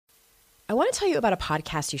I want to tell you about a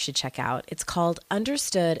podcast you should check out. It's called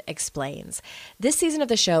Understood Explains. This season of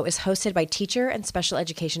the show is hosted by teacher and special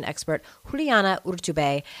education expert Juliana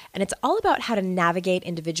Urtubey, and it's all about how to navigate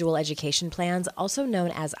individual education plans, also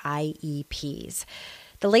known as IEPs.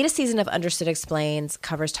 The latest season of Understood Explains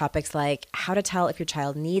covers topics like how to tell if your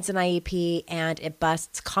child needs an IEP, and it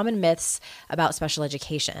busts common myths about special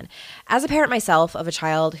education. As a parent myself of a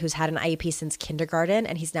child who's had an IEP since kindergarten,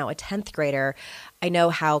 and he's now a 10th grader, I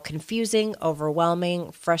know how confusing,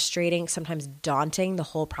 overwhelming, frustrating, sometimes daunting the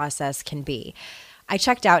whole process can be. I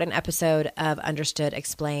checked out an episode of Understood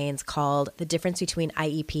Explains called The Difference Between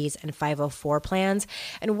IEPs and 504 Plans.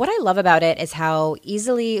 And what I love about it is how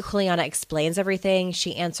easily Juliana explains everything.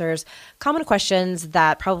 She answers common questions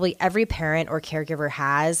that probably every parent or caregiver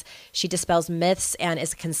has. She dispels myths and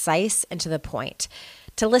is concise and to the point.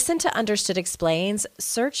 To listen to Understood Explains,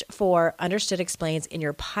 search for Understood Explains in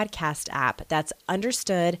your podcast app. That's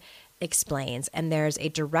Understood Explains. And there's a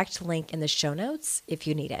direct link in the show notes if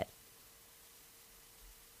you need it.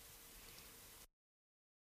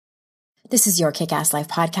 This is Your Kick-Ass Life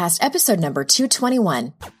podcast, episode number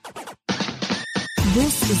 221.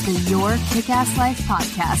 This is the Your Kick-Ass Life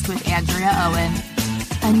podcast with Andrea Owen,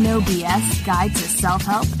 a no BS guide to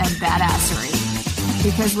self-help and badassery.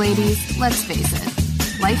 Because ladies, let's face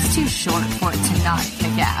it, life's too short for it to not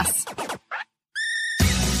kick ass.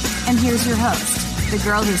 And here's your host, the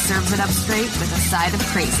girl who serves it up straight with a side of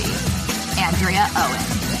crazy, Andrea Owen.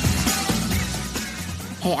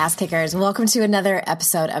 Hey, ass kickers. Welcome to another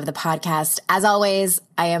episode of the podcast. As always,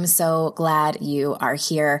 I am so glad you are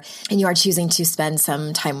here and you are choosing to spend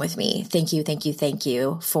some time with me. Thank you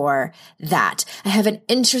for that. I have an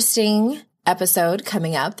interesting episode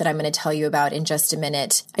coming up that I'm going to tell you about in just a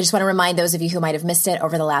minute. I just want to remind those of you who might have missed it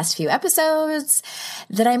over the last few episodes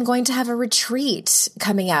that I'm going to have a retreat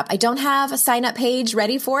coming up. I don't have a sign-up page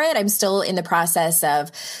ready for it. I'm still in the process of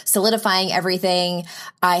solidifying everything.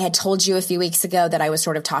 I had told you a few weeks ago that I was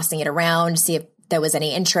sort of tossing it around, see if there was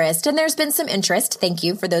any interest, and there's been some interest. Thank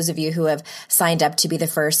you for those of you who have signed up to be the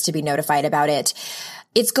first to be notified about it.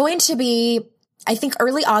 It's going to be, I think,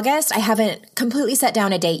 early August. I haven't completely set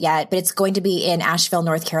down a date yet, but it's going to be in Asheville,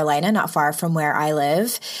 North Carolina, not far from where I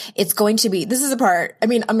live. It's going to be, this is a part, I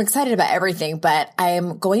mean, I'm excited about everything, but I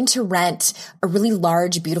am going to rent a really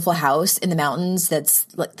large, beautiful house in the mountains that's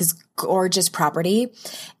like this gorgeous property.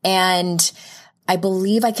 And I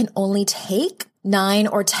believe I can only take 9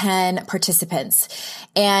 or 10 participants.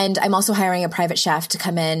 And I'm also hiring a private chef to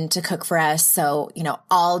come in to cook for us. So, you know,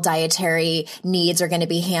 all dietary needs are going to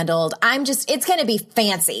be handled. It's going to be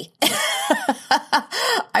fancy.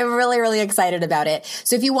 I'm really, really excited about it.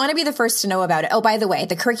 So if you want to be the first to know about it, oh, by the way,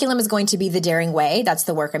 the curriculum is going to be The Daring Way. That's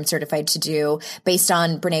the work I'm certified to do based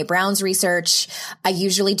on Brene Brown's research. I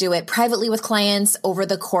usually do it privately with clients over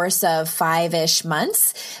the course of 5-ish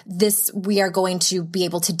months. We are going to be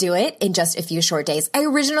able to do it in just a few short days. I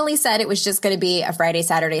originally said it was just going to be a Friday,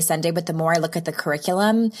 Saturday, Sunday, but the more I look at the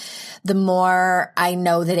curriculum, the more I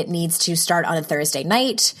know that it needs to start on a Thursday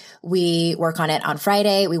night. We work on it on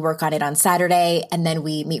Friday. We work on it on Saturday, and then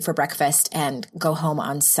we meet for breakfast and go home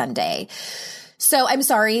on Sunday. So I'm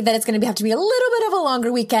sorry that it's going to have to be a little bit of a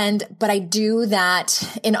longer weekend, but I do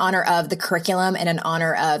that in honor of the curriculum and in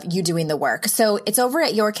honor of you doing the work. So it's over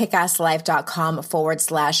at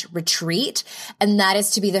yourkickasslife.com/retreat. And that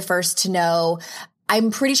is to be the first to know.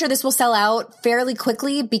 I'm pretty sure this will sell out fairly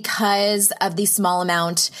quickly because of the small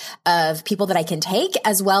amount of people that I can take,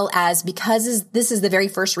 as well as because this is the very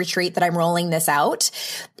first retreat that I'm rolling this out.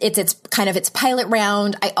 It's pilot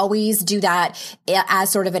round. I always do that as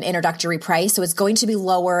sort of an introductory price. So it's going to be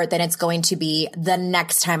lower than it's going to be the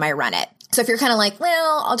next time I run it. So if you're kind of like,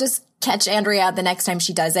 well, I'll just catch Andrea the next time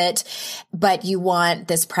she does it, but you want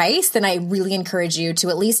this price, then I really encourage you to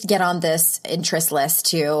at least get on this interest list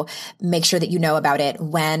to make sure that you know about it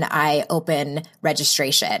when I open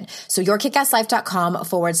registration. So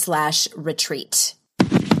yourkickasslife.com/retreat.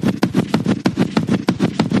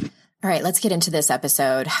 All right, let's get into this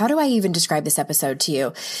episode. How do I even describe this episode to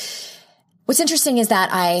you? What's interesting is that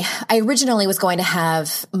I originally was going to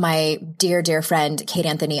have my dear, dear friend, Kate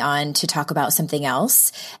Anthony, on to talk about something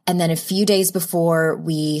else. And then a few days before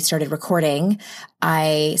we started recording,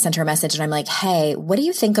 I sent her a message and I'm like, hey, what do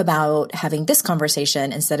you think about having this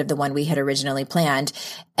conversation instead of the one we had originally planned?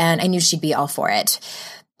 And I knew she'd be all for it.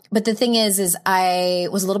 But the thing is I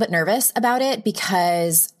was a little bit nervous about it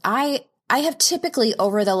because I have typically,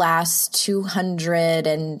 over the last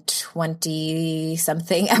 220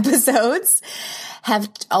 something episodes, have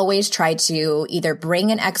always tried to either bring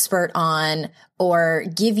an expert on or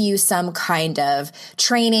give you some kind of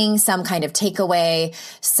training, some kind of takeaway,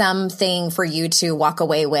 something for you to walk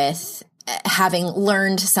away with having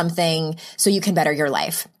learned something so you can better your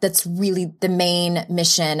life. That's really the main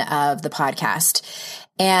mission of the podcast.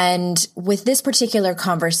 And with this particular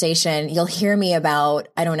conversation, you'll hear me about,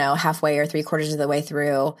 I don't know, halfway or 3/4 of the way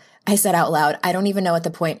through. I said out loud, I don't even know what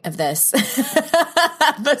the point of this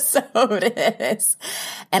episode is.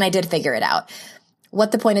 And I did figure it out.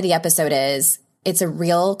 What the point of the episode is, it's a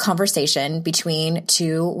real conversation between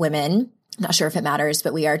two women. I'm not sure if it matters,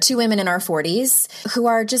 but we are two women in our 40s who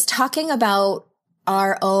are just talking about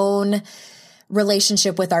our own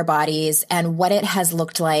relationship with our bodies and what it has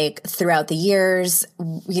looked like throughout the years,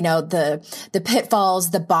 you know, the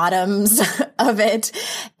pitfalls, the bottoms of it,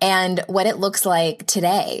 and what it looks like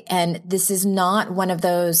today. And this is not one of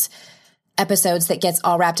those episodes that gets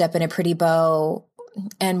all wrapped up in a pretty bow.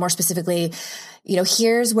 And more specifically, you know,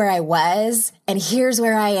 here's where I was and here's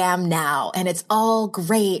where I am now. And it's all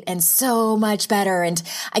great and so much better. And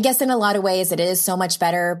I guess in a lot of ways it is so much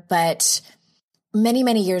better, but many,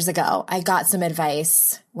 many years ago, I got some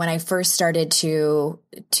advice when I first started to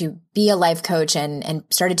be a life coach and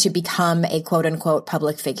started to become a quote unquote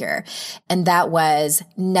public figure. And that was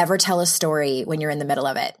never tell a story when you're in the middle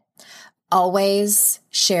of it. Always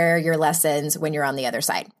share your lessons when you're on the other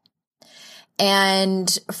side.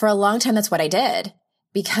 And for a long time, that's what I did,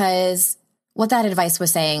 because what that advice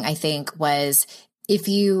was saying, I think, was if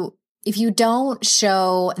you don't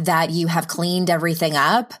show that you have cleaned everything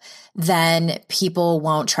up, then people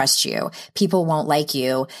won't trust you. People won't like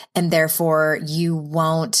you. And therefore you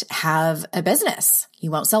won't have a business.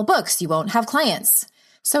 You won't sell books. You won't have clients.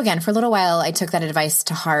 So again, for a little while, I took that advice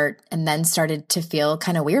to heart and then started to feel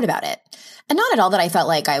kind of weird about it. And not at all that I felt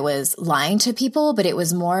like I was lying to people, but it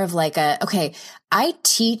was more of like okay, I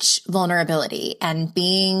teach vulnerability and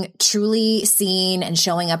being truly seen and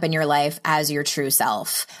showing up in your life as your true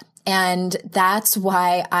self. And that's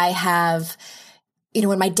why I have, you know,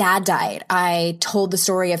 when my dad died, I told the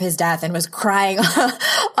story of his death and was crying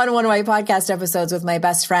on one of my podcast episodes with my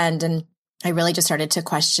best friend. And I really just started to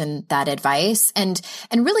question that advice and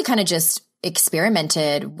really kind of just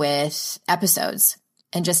experimented with episodes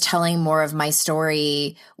and just telling more of my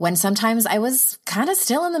story when sometimes I was kind of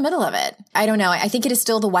still in the middle of it. I don't know. I think it is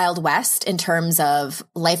still the Wild West in terms of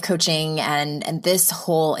life coaching and this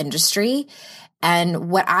whole industry. And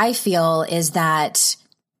what I feel is that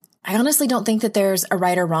I honestly don't think that there's a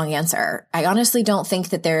right or wrong answer. I honestly don't think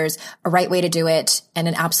that there's a right way to do it and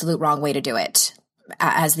an absolute wrong way to do it,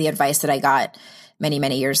 as the advice that I got many,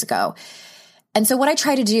 many years ago. And so what I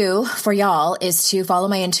try to do for y'all is to follow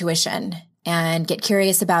my intuition and get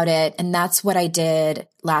curious about it. And that's what I did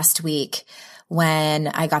last week when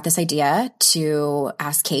I got this idea to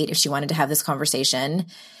ask Kate if she wanted to have this conversation.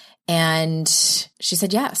 And she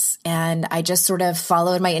said yes. And I just sort of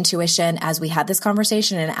followed my intuition as we had this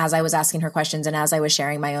conversation and as I was asking her questions and as I was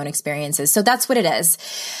sharing my own experiences. So that's what it is.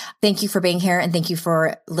 Thank you for being here and thank you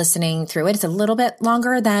for listening through it. It's a little bit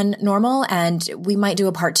longer than normal and we might do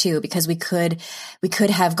a part 2 because we could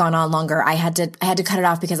have gone on longer. I had to cut it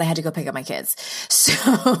off because I had to go pick up my kids.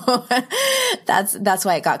 So that's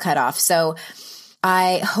why it got cut off. So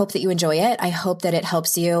I hope that you enjoy it. I hope that it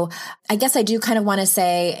helps you. I guess I do kind of want to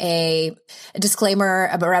say a disclaimer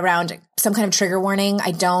around some kind of trigger warning.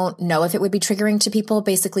 I don't know if it would be triggering to people.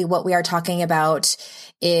 Basically, what we are talking about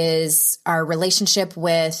is our relationship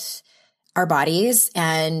with our bodies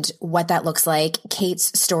and what that looks like.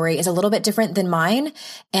 Kate's story is a little bit different than mine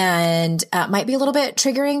and might be a little bit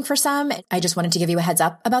triggering for some. I just wanted to give you a heads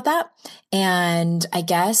up about that. And I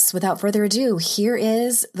guess without further ado, here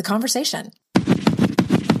is the conversation.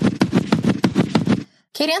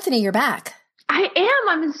 Kate Anthony, you're back. I am.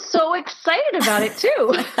 I'm so excited about it too.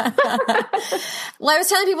 Well, I was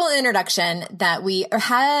telling people in the introduction that we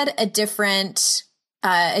had a different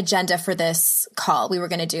agenda for this call. We were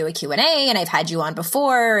going to do a Q&A and I've had you on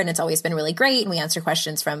before and it's always been really great. And we answer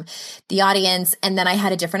questions from the audience. And then I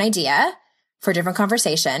had a different idea for a different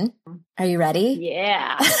conversation. Are you ready?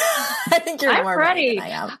 Yeah. I think you're more ready than I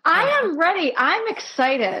am. I am ready. I'm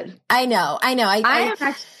excited. I know.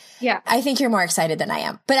 Yeah. I think you're more excited than I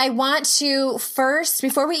am. But I want to first,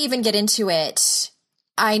 before we even get into it,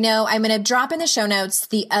 I know I'm going to drop in the show notes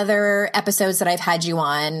the other episodes that I've had you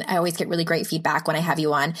on. I always get really great feedback when I have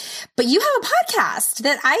you on. But you have a podcast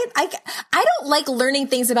that I don't like learning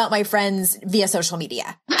things about my friends via social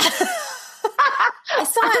media. I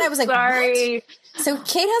saw it and I was like, sorry. What? So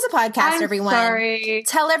Kate has a podcast, everyone. Sorry.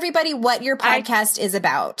 Tell everybody what your podcast is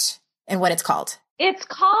about and what it's called. It's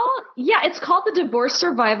called the Divorce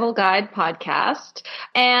Survival Guide podcast.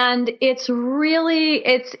 And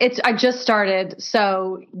I just started.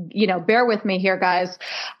 So, bear with me here, guys.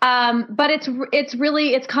 But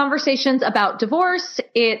it's conversations about divorce.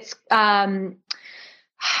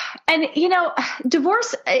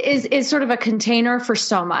 Divorce is sort of a container for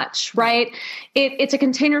so much, right? It's a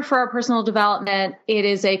container for our personal development. It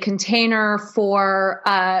is a container for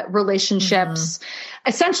relationships,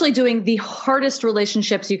 essentially doing the hardest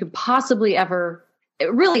relationships you could possibly ever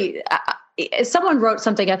really. Someone wrote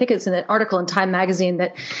something, I think it's in an article in Time magazine,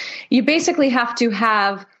 that you basically have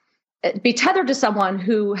to be tethered to someone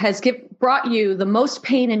who has brought you the most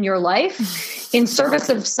pain in your life in service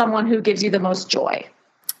of someone who gives you the most joy.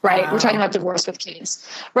 Right. Wow. We're talking about divorce with kids.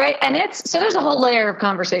 Right. And there's a whole layer of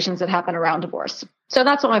conversations that happen around divorce. So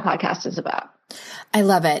that's what my podcast is about. I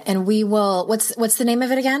love it. And we will, what's the name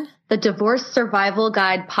of it again? The Divorce Survival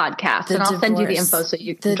Guide podcast. And I'll send you the info so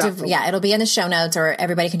you can it'll be in the show notes, or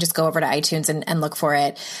everybody can just go over to iTunes and look for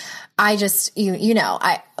it. I just,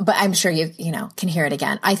 but I'm sure you can hear it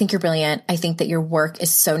again. I think you're brilliant. I think that your work is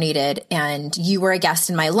so needed. And you were a guest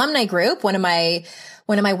in my alumni group. One of my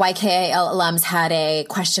YKAL alums had a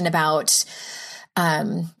question about,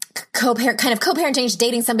 co-parenting,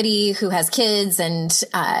 dating somebody who has kids, and,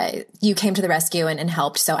 you came to the rescue and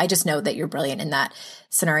helped. So I just know that you're brilliant in that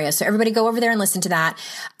scenario. So everybody go over there and listen to that.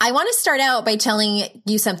 I want to start out by telling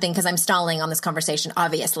you something, because I'm stalling on this conversation,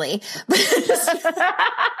 obviously.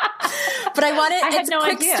 But I want it. It's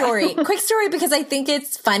a quick story, because I think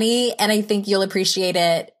it's funny and I think you'll appreciate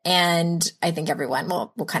it. And I think everyone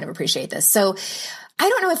will kind of appreciate this. So I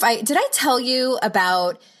don't know did I tell you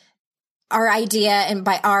about our idea? And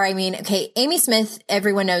by our, I mean, okay, Amy Smith,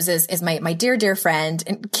 everyone knows is my dear, dear friend,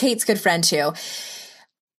 and Kate's good friend too.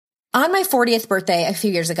 On my 40th birthday, a couple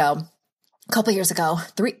years ago,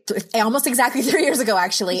 almost exactly 3 years ago,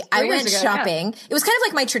 actually, I went shopping. Yeah. It was kind of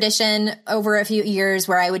like my tradition over a few years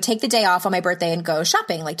where I would take the day off on my birthday and go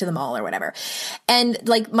shopping, like to the mall or whatever. And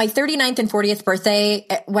like my 39th and 40th birthday,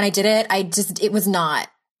 when I did it,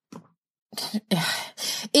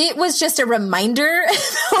 it was just a reminder,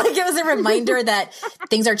 that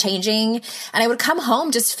things are changing. And I would come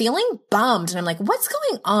home just feeling bummed. And I'm like, what's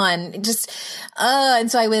going on?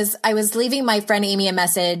 And so I was leaving my friend Amy a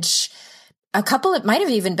message. It might have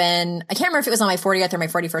even been, I can't remember if it was on my 40th or my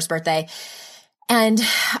 41st birthday. And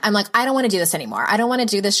I'm like, I don't want to do this anymore. I don't want to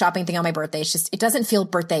do this shopping thing on my birthday. It doesn't feel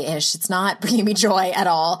birthday-ish. It's not bringing me joy at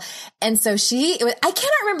all. And so I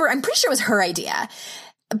cannot remember. I'm pretty sure it was her idea.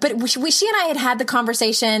 But she and I had the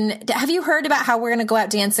conversation. Have you heard about how we're going to go out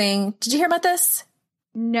dancing? Did you hear about this?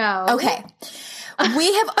 No. Okay.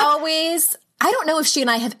 We have always, I don't know if she and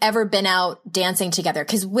I have ever been out dancing together.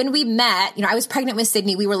 Because when we met, I was pregnant with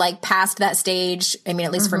Sydney. We were like past that stage. I mean,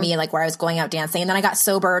 at least for me, like where I was going out dancing. And then I got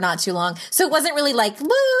sober not too long. So it wasn't really like,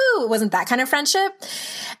 woo, it wasn't that kind of friendship.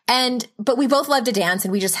 But we both love to dance,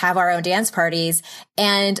 and we just have our own dance parties.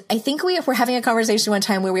 And I think we were having a conversation one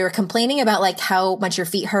time where we were complaining about like how much your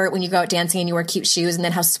feet hurt when you go out dancing and you wear cute shoes, and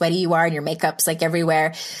then how sweaty you are and your makeup's like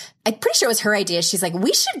everywhere. I'm pretty sure it was her idea. She's like,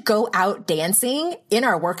 we should go out dancing in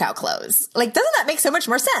our workout clothes. Like, doesn't that make so much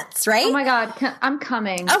more sense, right? Oh my God. I'm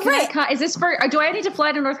coming. Oh, right. Is this do I need to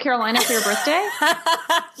fly to North Carolina for your birthday?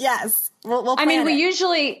 Yes. We'll we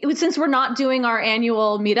usually, since we're not doing our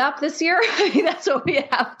annual meetup this year, that's what we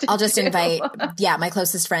have to do. I'll just invite, my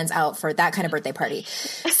closest friends out for that kind of birthday party.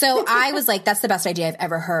 So I was like, that's the best idea I've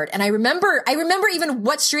ever heard. And I remember even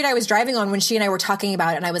what street I was driving on when she and I were talking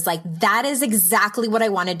about it. And I was like, that is exactly what I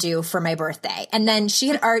want to do for my birthday. And then she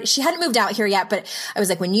hadn't moved out here yet, but I was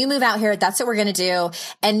like, when you move out here, that's what we're going to do.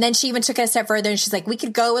 And then she even took it a step further, and she's like, we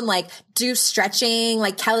could go and like do stretching,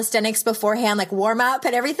 like calisthenics beforehand, like warm up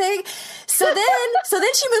and everything. So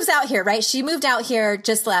then she moves out here, right? She moved out here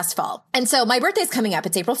just last fall. And so my birthday's coming up.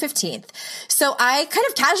 It's April 15th. So I kind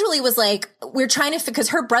of casually was like, we're trying to, because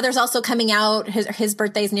her brother's also coming out. His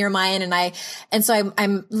birthday's near mine. And so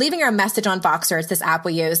I'm leaving her a message on Voxer. It's this app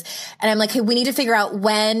we use. And I'm like, hey, we need to figure out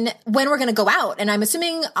when we're going to go out. And I'm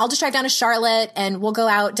assuming I'll just drive down to Charlotte and we'll go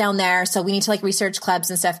out down there. So we need to like research clubs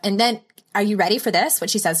and stuff. And then, are you ready for this? What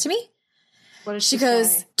she says to me? What does she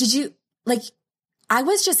goes, say? Did you like, I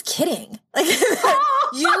was just kidding. Like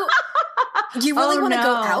you really want to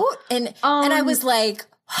go out? And I was like,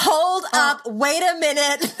 hold up, wait a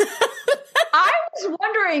minute. I was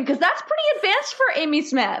wondering, because that's pretty advanced for Amy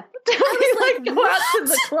Smith. I was like, go out to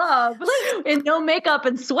the club in no makeup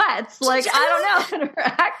and sweats. Like, I don't know, in her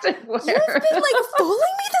activewear. You've been like fooling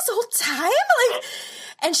me this whole time? Like,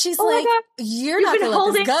 and she's like, you're not going to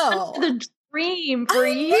let this go. The dream for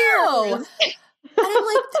years. And I'm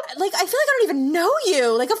like, I feel like I don't even know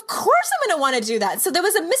you. Like, of course I'm going to want to do that. So there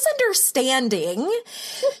was a misunderstanding.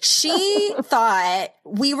 She thought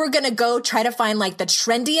we were going to go try to find like the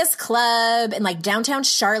trendiest club in like downtown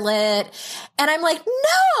Charlotte. And I'm like,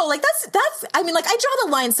 no, like that's, I mean, like I draw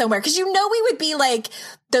the line somewhere because you know we would be like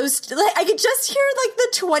those, like I could just hear like the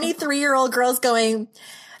 23-year-old girls going,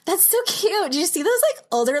 that's so cute. Do you see those like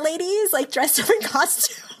older ladies like dressed up in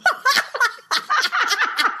costume?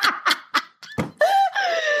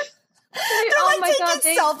 Oh my God,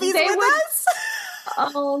 selfies with us.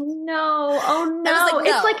 Oh no. Like, no.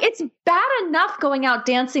 It's like, it's bad enough going out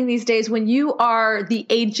dancing these days when you are the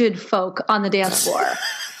aged folk on the dance floor.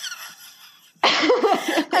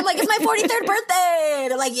 I'm like, it's my 43rd birthday.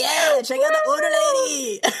 They're like, yeah, check out the older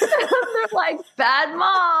lady. They're like, bad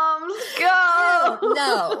moms, go.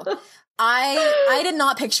 No. I did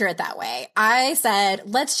not picture it that way. I said,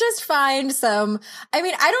 let's just find some, I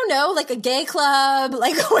mean, I don't know, like a gay club,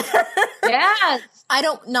 like where. Yes.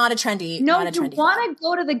 Not a trendy. No, not a trendy you want to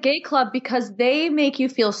go to the gay club because they make you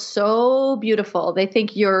feel so beautiful. They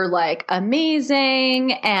think you're like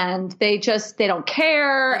amazing and they don't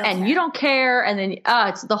care and you don't care. And then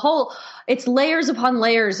it's layers upon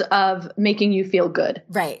layers of making you feel good.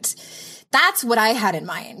 Right. That's what I had in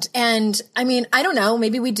mind. And I mean, I don't know,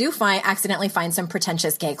 maybe we do accidentally find some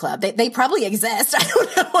pretentious gay club. They probably exist. I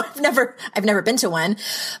don't know. I've never been to one,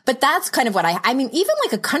 but that's kind of what I mean, even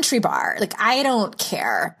like a country bar, like I don't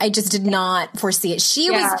care. I just did not foresee it. She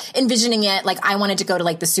was envisioning it. Like I wanted to go to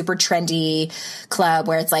like the super trendy club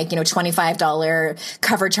where it's like, you know, $25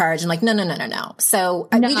 cover charge and like, no. So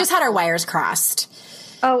we just had our wires crossed.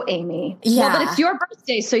 Oh, Amy. Yeah. Well, but it's your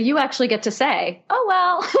birthday, so you actually get to say, oh,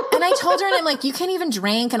 well. And I told her, and I'm like, you can't even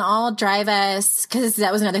drink and I'll drive us. Cause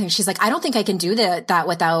that was another thing. She's like, I don't think I can do that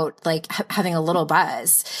without like having a little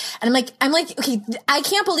buzz. And I'm like, okay, I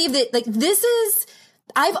can't believe that like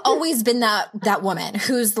I've always been that woman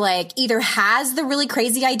who's like either has the really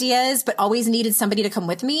crazy ideas, but always needed somebody to come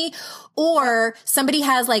with me, or somebody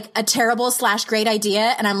has like a terrible / great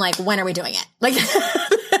idea. And I'm like, when are we doing it? Like,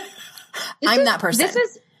 I'm that person.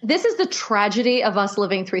 This is the tragedy of us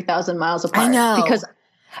living 3,000 miles apart. I know. Because,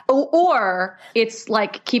 or it's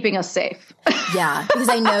like keeping us safe. Yeah. Because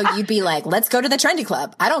I know you'd be like, let's go to the trendy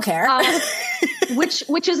club. I don't care.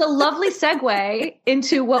 Which is a lovely segue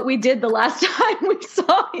into what we did the last time we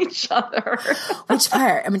saw each other. Which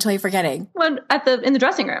part? I'm totally forgetting. In the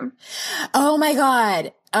dressing room. Oh my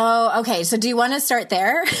God. Oh, okay. So do you want to start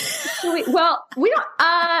there? We don't,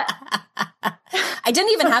 I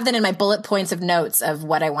didn't even have that in my bullet points of notes of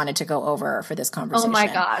what I wanted to go over for this conversation. Oh my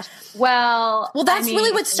gosh. Well, that's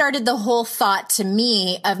really what started the whole thought to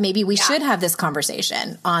me of maybe we should have this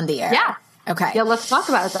conversation on the air. Yeah. Okay. Yeah. Let's talk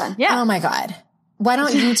about it then. Yeah. Oh my God. Why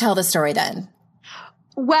don't you tell the story then?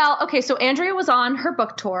 Well, okay. So Andrea was on her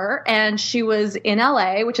book tour and she was in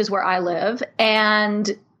LA, which is where I live,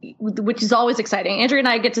 which is always exciting. Andrea and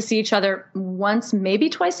I get to see each other once, maybe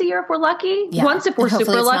twice a year if we're lucky. Yeah. Once if we're super it's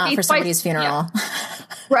lucky. Not for somebody's funeral. Yeah.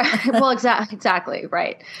 Right. Well, exactly.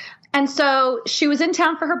 Right. And so she was in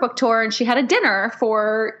town for her book tour and she had a dinner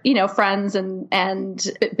for, you know, friends and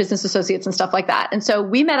business associates and stuff like that. And so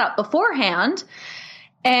we met up beforehand.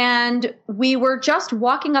 And we were just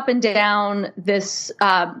walking up and down this,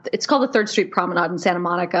 it's called the 3rd Street Promenade in Santa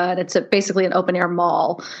Monica, and it's basically an open air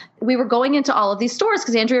mall. We were going into all of these stores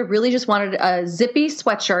because Andrea really just wanted a zippy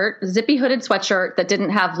hooded sweatshirt that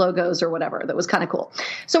didn't have logos or whatever. That was kind of cool.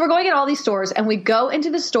 So we're going in all these stores and we go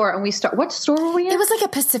into the store and what store were we in? It was like a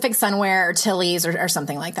Pacific Sunwear or Tilly's or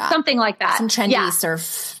something like that. Something like that. Some trendy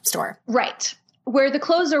surf store. Right. Where the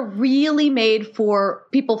clothes are really made for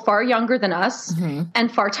people far younger than us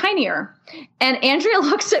and far tinier. And Andrea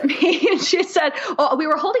looks at me and she said, we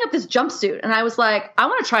were holding up this jumpsuit. And I was like, I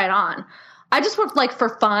want to try it on. I just want, like, for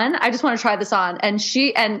fun, I just want to try this on. And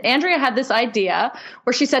Andrea had this idea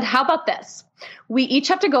where she said, how about this? We each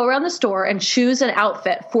have to go around the store and choose an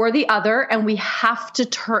outfit for the other. And we have to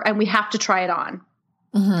try it on.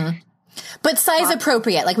 Mm-hmm. But size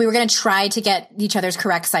appropriate. Like we were going to try to get each other's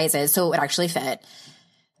correct sizes so it would actually fit.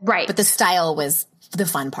 Right. But the style was the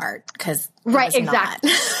fun part because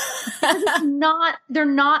exactly. They're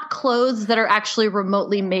not clothes that are actually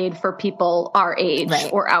remotely made for people our age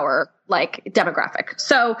or our like demographic.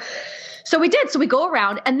 So we did. So we go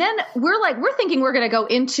around and then we're thinking we're going to go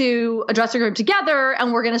into a dressing room together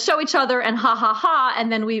and we're going to show each other and ha ha ha.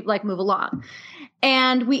 And then we like move along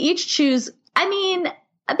and we each choose, I mean,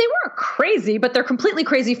 they weren't crazy, but they're completely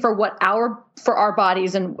crazy for our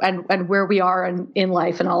bodies and where we are in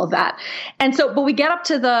life and all of that. And so, but we get up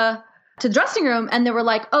to the dressing room and they were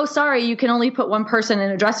like, oh, sorry, you can only put one person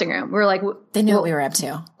in a dressing room. We're like, they knew what we were up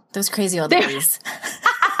to. Those crazy old ladies.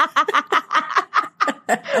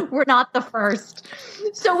 We're not the first.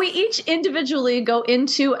 So we each individually go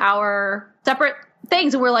into our separate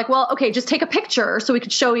things and we're like, well, okay, just take a picture so we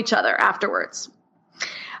could show each other afterwards.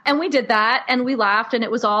 And we did that and we laughed and it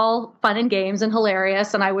was all fun and games and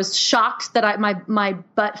hilarious. And I was shocked that my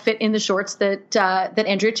butt fit in the shorts that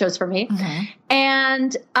Andrea chose for me. Mm-hmm.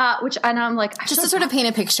 And I'm like, just to sort of paint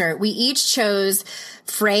a picture, we each chose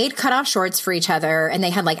frayed cutoff shorts for each other. And they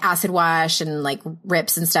had like acid wash and like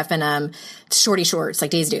rips and stuff in them, shorty shorts, like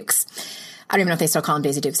Daisy Dukes. I don't even know if they still call them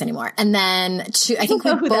Daisy Dukes anymore. And then I think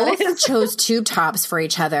we both chose tube tops for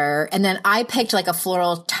each other. And then I picked like a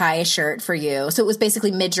floral tie shirt for you. So it was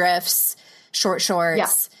basically midriffs, short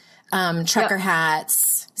shorts, trucker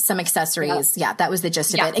hats, some accessories. Yeah, that was the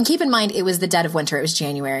gist of it. And keep in mind, it was the dead of winter. It was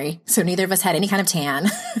January. So neither of us had any kind of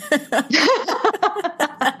tan.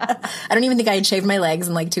 I don't even think I had shaved my legs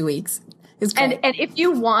in like 2 weeks. And if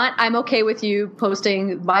you want, I'm okay with you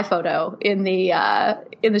posting my photo in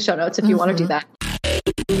the show notes if you want to do that.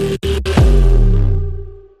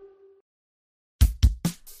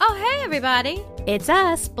 Oh, hey, everybody. It's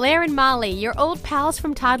us, Blair and Molly, your old pals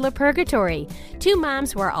from Toddler Purgatory. Two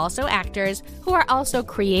moms who are also actors, who are also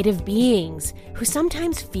creative beings, who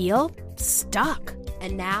sometimes feel stuck.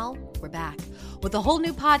 And now we're back with a whole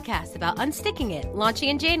new podcast about unsticking it, launching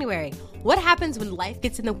in January. What happens when life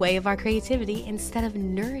gets in the way of our creativity instead of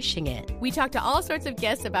nourishing it? We talk to all sorts of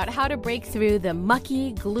guests about how to break through the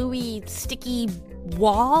mucky, gluey, sticky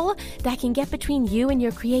wall that can get between you and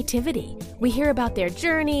your creativity. We hear about their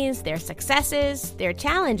journeys, their successes, their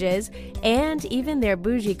challenges, and even their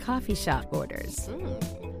bougie coffee shop orders.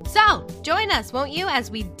 So, join us, won't you,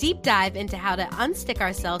 as we deep dive into how to unstick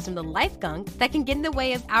ourselves from the life gunk that can get in the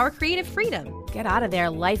way of our creative freedom. Get out of there,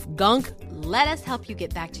 life gunk. Let us help you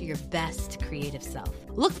get back to your best creative self.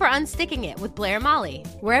 Look for Unsticking It with Blair and Molly,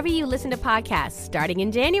 wherever you listen to podcasts, starting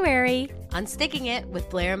in January. Unsticking It with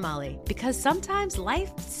Blair and Molly, because sometimes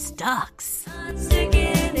life sucks.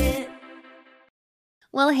 Unsticking it.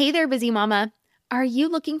 Well, hey there, busy mama. Are you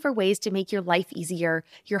looking for ways to make your life easier,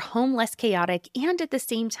 your home less chaotic, and at the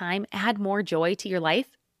same time add more joy to your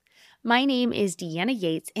life? My name is Deanna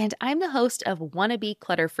Yates, and I'm the host of Wanna Be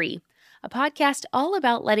Clutter Free, a podcast all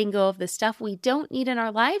about letting go of the stuff we don't need in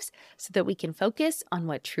our lives so that we can focus on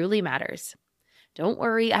what truly matters. Don't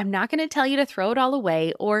worry, I'm not going to tell you to throw it all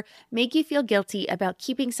away or make you feel guilty about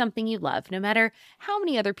keeping something you love, no matter how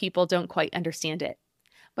many other people don't quite understand it.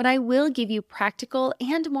 But I will give you practical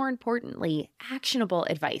and, more importantly, actionable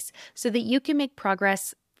advice so that you can make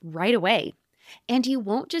progress right away. And you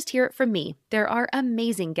won't just hear it from me. There are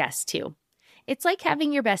amazing guests too. It's like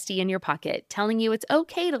having your bestie in your pocket telling you it's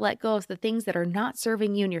okay to let go of the things that are not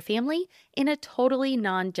serving you and your family in a totally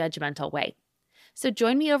non-judgmental way. So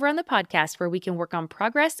join me over on the podcast where we can work on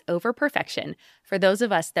progress over perfection for those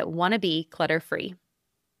of us that want to be clutter-free.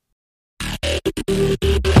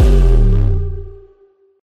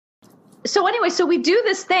 So anyway, so we do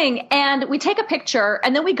this thing and we take a picture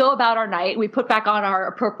and then we go about our night. We put back on our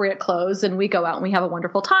appropriate clothes and we go out and we have a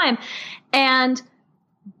wonderful time. And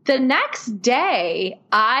the next day,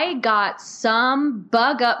 I got some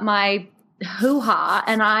bug up my hoo-ha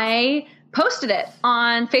and I posted it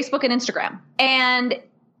on Facebook and Instagram. And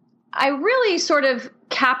I really sort of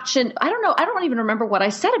captioned, I don't even remember what I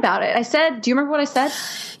said about it. Do you remember what I said?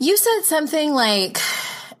 You said something like,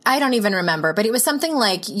 I don't even remember, but it was something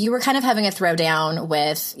like you were kind of having a throwdown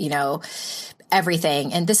with,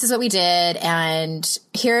 everything. And this is what we did. And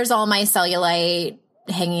here's all my cellulite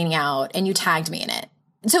hanging out. And you tagged me in it.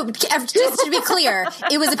 So just to be clear,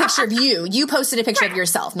 it was a picture of you. You posted a picture of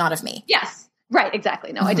yourself, not of me. Yes. Right.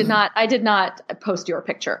 Exactly. No, I did not post your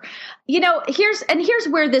picture. Here's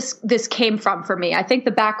where this came from for me. I think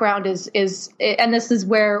the background is, and this is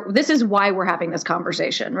why we're having this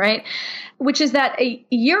conversation, right? Which is that a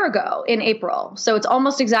year ago in April, so it's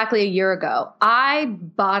almost exactly a year ago, I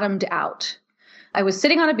bottomed out. I was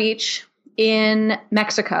sitting on a beach in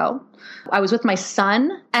Mexico. I was with my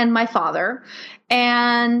son and my father,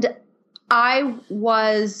 and I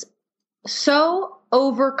was so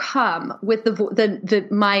overcome with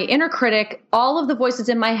my inner critic, all of the voices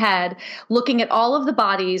in my head, looking at all of the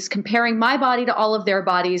bodies, comparing my body to all of their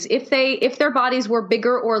bodies. If their bodies were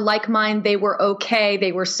bigger or like mine, they were okay.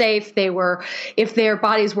 They were safe. If their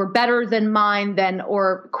bodies were better than mine,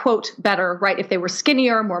 or quote better, right? If they were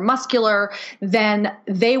skinnier, more muscular, then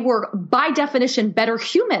they were by definition better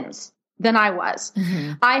humans than I was.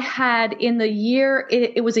 Mm-hmm. I had in the year,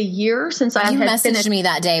 it was a year since I had finished. You messaged me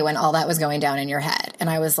that day when all that was going down in your head. And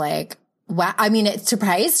I was like, wow. I mean, it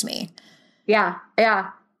surprised me. Yeah.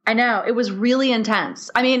 Yeah. I know, it was really intense.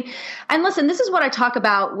 I mean, and listen, this is what I talk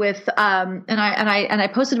about with, and I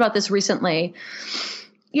posted about this recently.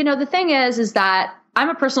 You know, the thing is that I'm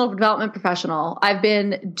a personal development professional. I've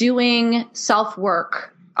been doing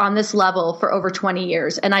self-work on this level for over 20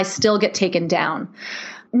 years, and I still get taken down.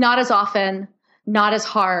 Not as often, not as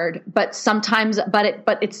hard, but sometimes, but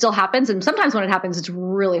it still happens. And sometimes when it happens, it's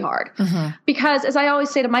really hard. Because as I always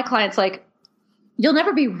say to my clients, like, you'll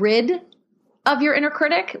never be rid of your inner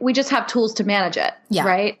critic. We just have tools to manage it. Yeah.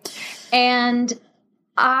 Right. And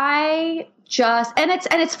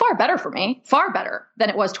it's far better for me, far better than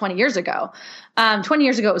it was 20 years ago. 20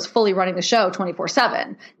 years ago, it was fully running the show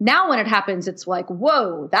 24/7. Now when it happens, it's like,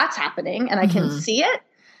 whoa, that's happening. And I can see it.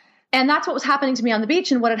 And that's what was happening to me on the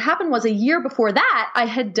beach. And what had happened was a year before that, I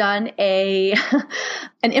had done an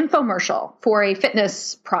infomercial for a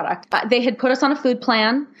fitness product. They had put us on a food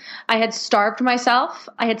plan. I had starved myself.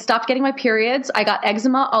 I had stopped getting my periods. I got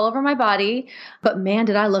eczema all over my body, but man,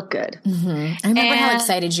 did I look good. I remember how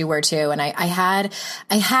excited you were too. And I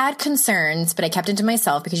had concerns, but I kept it to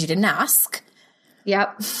myself because you didn't ask.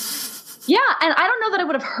 Yep. Yeah. And I don't know that I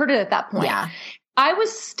would have heard it at that point. Yeah. I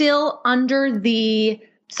was still under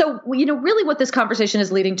so, you know, really what this conversation is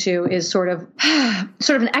leading to is sort of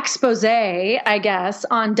an expose, I guess,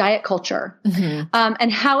 on diet culture,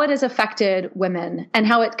 and how it has affected women and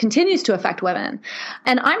how it continues to affect women.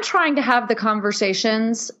 And I'm trying to have the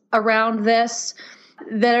conversations around this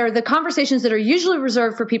that are the conversations that are usually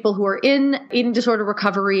reserved for people who are in eating disorder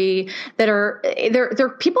recovery,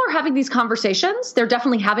 people are having these conversations. They're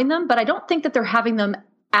definitely having them, but I don't think that they're having them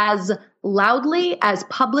as loudly, as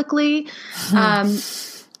publicly,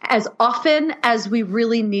 as often as we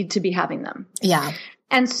really need to be having them. Yeah.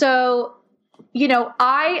 And so, you know,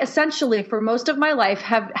 I essentially for most of my life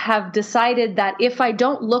have decided that if I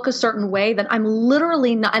don't look a certain way, then I'm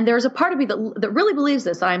literally not, and there's a part of me that really believes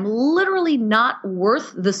this, that I'm literally not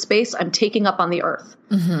worth the space I'm taking up on the earth.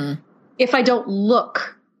 If I don't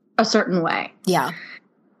look a certain way. Yeah.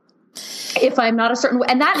 If I'm not a certain way.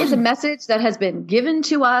 And that is a message that has been given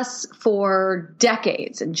to us for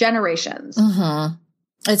decades and generations.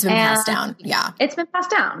 It's been passed down. Yeah. It's been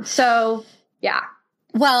passed down. So, yeah.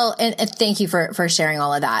 Well, and thank you for sharing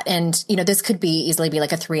all of that. And, you know, this could easily be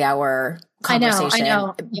like a 3-hour conversation. I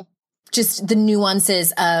know. Yeah. Just the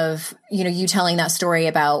nuances of, you know, you telling that story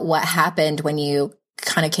about what happened when you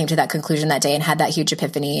kind of came to that conclusion that day and had that huge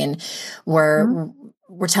epiphany and were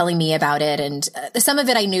telling me about it. And some of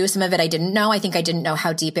it I knew, some of it I didn't know. I think I didn't know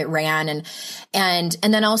how deep it ran. And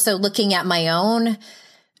then also looking at my own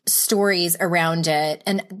stories around it.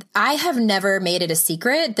 And I have never made it a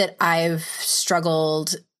secret that I've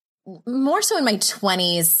struggled more so in my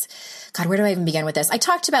 20s. God, where do I even begin with this? I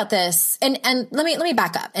talked about this and let me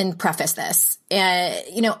back up and preface this.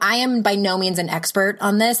 You know, I am by no means an expert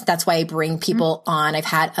on this. That's why I bring people on. I've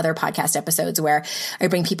had other podcast episodes where I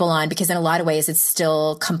bring people on because in a lot of ways it's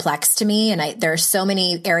still complex to me. And there are so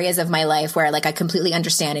many areas of my life where like I completely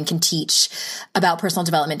understand and can teach about personal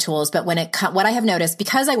development tools. But what I have noticed,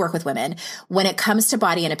 because I work with women, when it comes to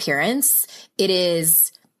body and appearance,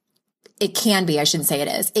 it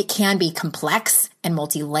can be complex and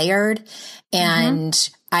multi-layered. And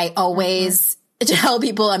I always tell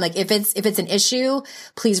people, I'm like, if it's an issue,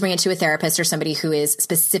 please bring it to a therapist or somebody who is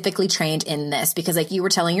specifically trained in this, because like you were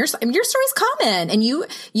telling your story is common and you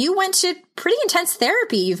went to pretty intense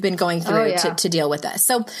therapy you've been going through to deal with this.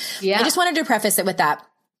 So I just wanted to preface it with that.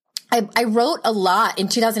 I wrote a lot in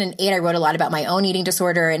 2008. I wrote a lot about my own eating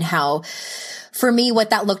disorder and how, for me,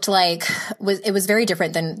 what that looked like was very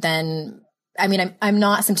different than I mean, I'm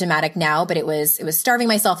not symptomatic now, but it was starving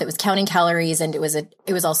myself. It was counting calories, and it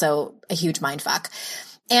was also a huge mind fuck.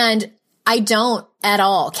 And I don't at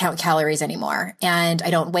all count calories anymore, and I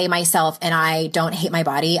don't weigh myself, and I don't hate my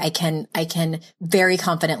body. I can very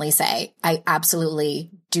confidently say I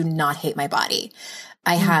absolutely do not hate my body.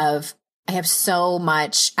 I have so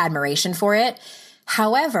much admiration for it.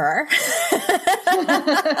 However, dun,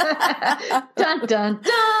 dun, dun.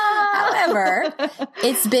 However,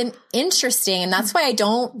 it's been interesting, and that's why I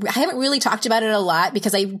haven't really talked about it a lot,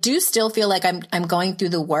 because I do still feel like I'm going through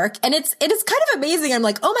the work, and it is kind of amazing. I'm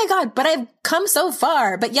like, oh my God, but I've come so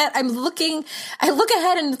far, but yet I look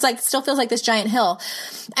ahead and it's like, still feels like this giant hill.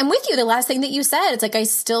 I'm with you. The last thing that you said, it's like, I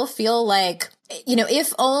still feel like, you know,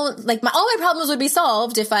 if all my problems would be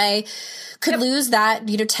solved if I could lose that,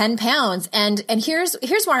 10 pounds. And here's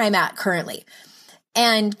where I'm at currently.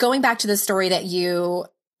 And going back to the story that you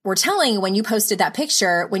were telling when you posted that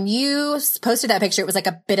picture, it was like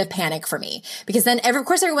a bit of panic for me because then of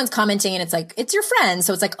course everyone's commenting and it's like, it's your friend.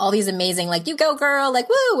 So it's like all these amazing, like, you go girl, like,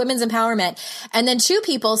 woo, women's empowerment. And then 2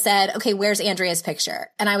 people said, okay, where's Andrea's picture?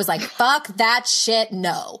 And I was like, fuck that shit.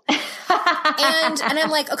 No. and I'm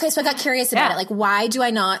like, okay, so I got curious about it. Like, why do I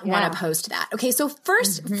not want to post that? Okay. So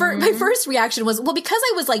my first reaction was, well, because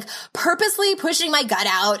I was like purposely pushing my gut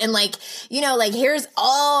out and like, you know, like here's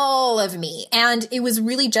all of me. And it was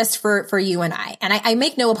really just for you and I. And I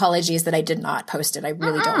make no apologies that I did not post it. I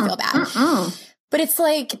really don't feel bad. But it's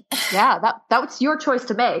like, yeah, that was your choice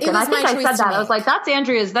to make. And I think I said that. I was like, that's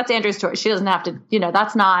Andrea's choice. She doesn't have to, you know,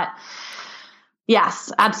 that's not.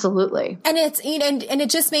 Yes, absolutely. And it's, you know, and it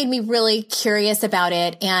just made me really curious about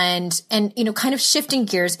it and, you know, kind of shifting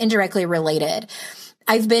gears, indirectly related.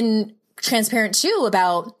 I've been transparent too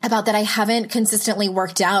about that I haven't consistently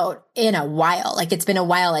worked out in a while. Like it's been a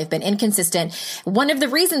while. I've been inconsistent. One of the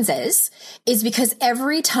reasons is because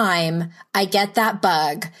every time I get that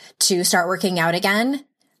bug to start working out again,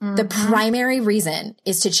 the primary reason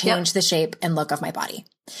is to change the shape and look of my body.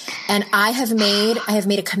 And I have made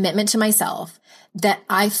a commitment to myself that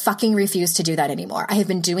I fucking refuse to do that anymore. I have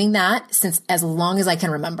been doing that since as long as I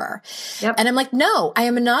can remember. Yep. And I'm like, no, I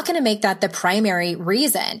am not going to make that the primary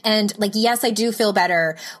reason. And like, yes, I do feel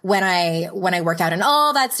better when I work out and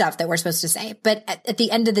all that stuff that we're supposed to say. But at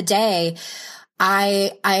the end of the day,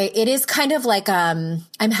 it is kind of like, I'm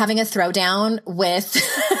having a throwdown with,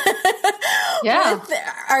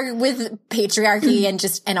 with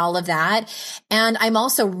patriarchy and all of that. And I'm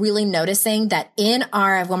also really noticing that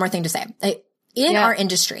I have one more thing to say. In our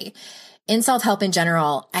industry, in self-help in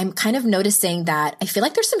general, I'm kind of noticing that I feel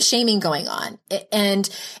like there's some shaming going on. And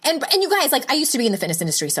you guys, like I used to be in the fitness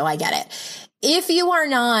industry, so I get it. If you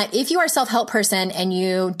are a self-help person and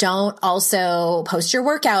you don't also post your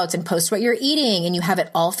workouts and post what you're eating and you have it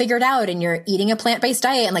all figured out and you're eating a plant-based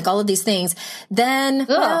diet and like all of these things, then,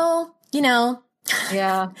 well, you know,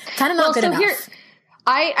 kind of not good enough.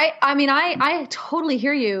 I mean, I totally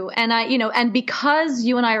hear you. And and because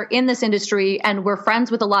you and I are in this industry and we're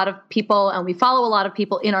friends with a lot of people and we follow a lot of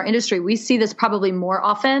people in our industry, we see this probably more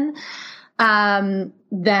often, than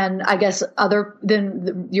I guess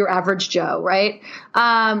than your average Joe, right?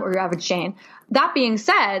 Or your average Shane. That being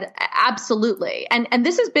said, absolutely. And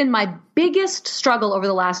this has been my biggest struggle over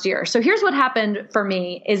the last year. So here's what happened for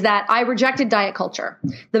me is that I rejected diet culture.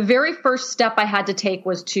 The very first step I had to take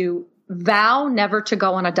was to vow never to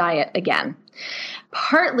go on a diet again.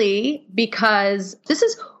 Partly because this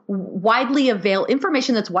is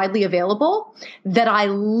information that's widely available that I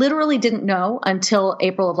literally didn't know until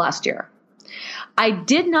April of last year. I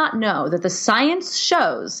did not know that the science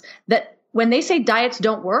shows that when they say diets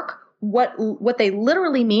don't work, what they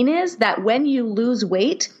literally mean is that when you lose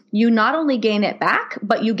weight, you not only gain it back,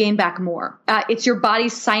 but you gain back more. It's your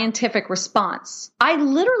body's scientific response. I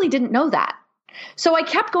literally didn't know that. So I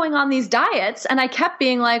kept going on these diets and I kept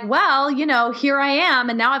being like, well, you know, here I am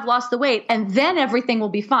and now I've lost the weight and then everything will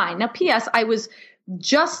be fine. Now, P.S. I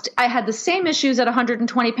had the same issues at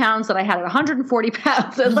 120 pounds that I had at 140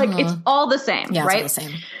 pounds. And like, it's all the same, right? It's all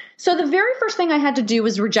the same. So the very first thing I had to do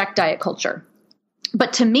was reject diet culture.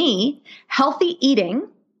 But to me, healthy eating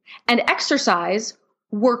and exercise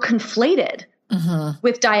were conflated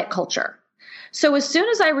with diet culture. So as soon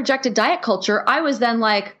as I rejected diet culture, I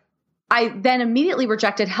then immediately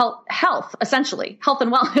rejected health, essentially, health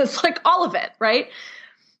and wellness, like all of it, right?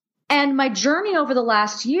 And my journey over the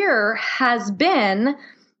last year has been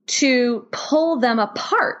to pull them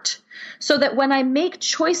apart so that when I make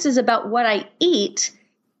choices about what I eat,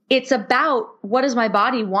 it's about what is my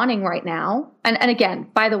body wanting right now. And again,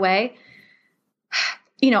 by the way,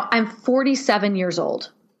 you know, I'm 47 years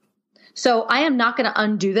old. So I am not going to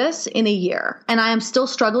undo this in a year. And I am still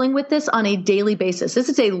struggling with this on a daily basis. This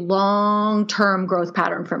is a long-term growth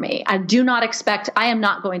pattern for me. I am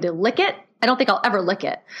not going to lick it. I don't think I'll ever lick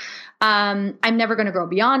it. I'm never going to grow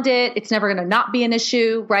beyond it. It's never going to not be an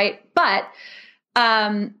issue, right? But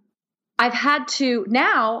I've had to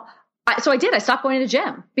now. So I stopped going to the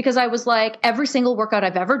gym because I was like, every single workout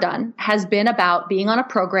I've ever done has been about being on a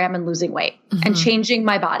program and losing weight and changing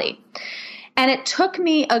my body. And it took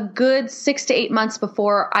me a good 6 to 8 months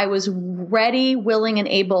before I was ready, willing, and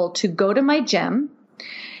able to go to my gym,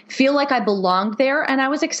 feel like I belonged there and I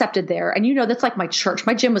was accepted there. And you know, that's like my church.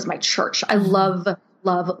 My gym was my church. I love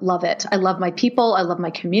it. I love my people. I love my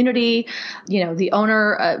community. You know, the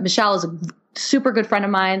owner, Michelle, is a super good friend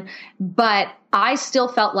of mine, but I still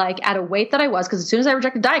felt like at a weight that I was, because as soon as I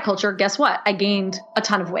rejected diet culture, guess what? I gained a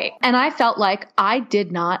ton of weight. And I felt like I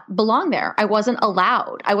did not belong there. I wasn't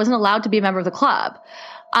allowed to be a member of the club.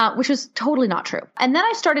 which was totally not true. And then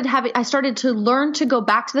I started to learn to go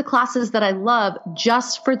back to the classes that I love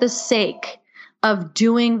just for the sake of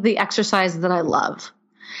doing the exercise that I love.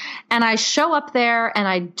 And I show up there and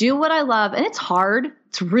I do what I love. And it's hard.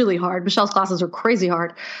 It's really hard. Michelle's classes are crazy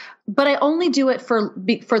hard, but I only do it for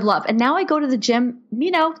love. And now I go to the gym,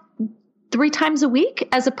 3 times a week,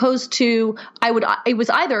 as opposed to it was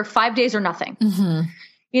either 5 days or nothing. Mm-hmm.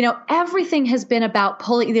 Everything has been about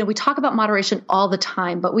pulling, we talk about moderation all the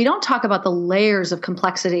time, but we don't talk about the layers of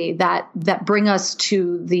complexity that bring us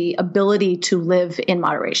to the ability to live in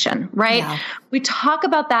moderation, right? Yeah. We talk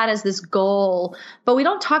about that as this goal, but we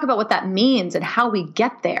don't talk about what that means and how we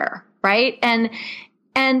get there, right? And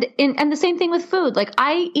the same thing with food. Like,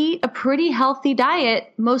 I eat a pretty healthy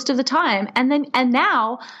diet most of the time. And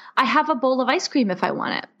now I have a bowl of ice cream if I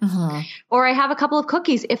want it, mm-hmm. or I have a couple of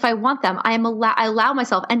cookies if I want them. I allow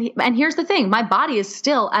myself. And here's the thing, my body is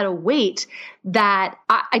still at a weight that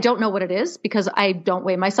I don't know what it is, because I don't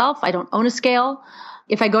weigh myself. I don't own a scale.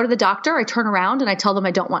 If I go to the doctor, I turn around and I tell them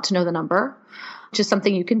I don't want to know the number, which is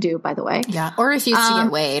something you can do, by the way. Yeah. Or refuse to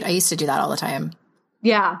get weighed. I used to do that all the time.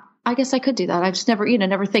 Yeah. I guess I could do that. I just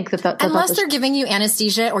never think that unless they're giving you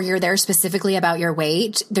anesthesia or you're there specifically about your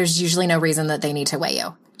weight, there's usually no reason that they need to weigh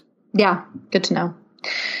you. Yeah. Good to know.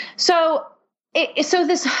 So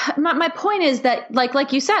my point is that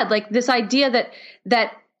like you said, like this idea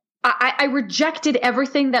that I rejected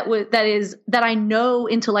everything that I know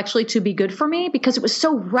intellectually to be good for me, because it was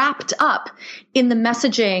so wrapped up in the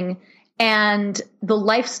messaging and the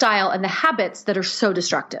lifestyle and the habits that are so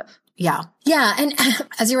destructive. Yeah. Yeah. And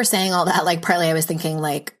as you were saying all that, like, partly I was thinking,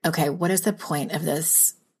 like, okay, what is the point of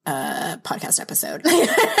this podcast episode?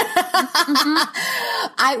 Mm-hmm.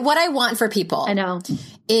 What I want for people, I know,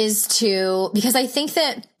 is because I think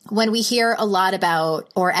that when we hear a lot about,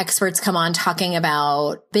 or experts come on talking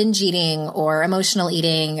about binge eating or emotional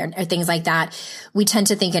eating or things like that, we tend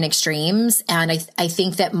to think in extremes. And I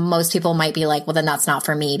think that most people might be like, well, then that's not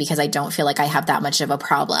for me, because I don't feel like I have that much of a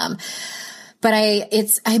problem. But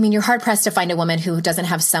you're hard pressed to find a woman who doesn't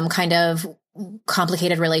have some kind of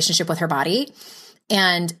complicated relationship with her body.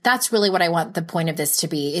 And that's really what I want the point of this to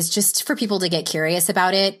be, is just for people to get curious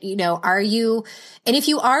about it. And if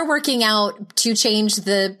you are working out to change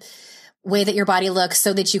the way that your body looks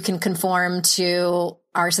so that you can conform to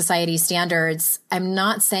our society's standards, I'm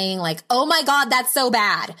not saying like, oh my God, that's so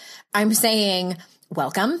bad. I'm saying,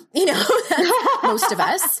 welcome, most of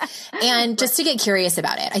us, and just to get curious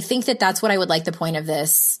about it. I think that that's what I would like the point of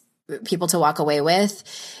this, people to walk away with.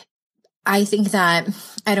 I think that,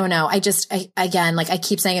 I don't know. I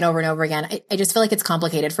keep saying it over and over again. I just feel like it's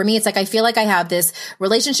complicated for me. It's like, I feel like I have this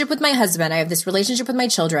relationship with my husband. I have this relationship with my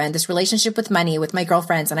children, this relationship with money, with my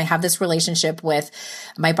girlfriends, and I have this relationship with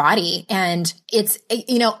my body. And it's,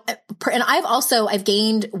 and I've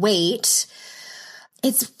gained weight.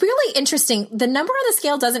 It's really interesting. The number on the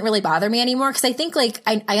scale doesn't really bother me anymore, because I think like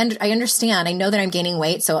I understand. I know that I'm gaining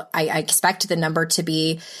weight, so I expect the number to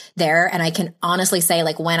be there. And I can honestly say,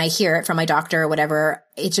 like, when I hear it from my doctor or whatever,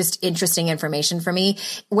 it's just interesting information for me,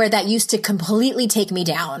 where that used to completely take me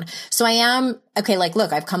down. So I am, okay, like,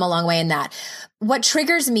 look, I've come a long way in that. What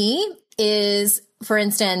triggers me is, for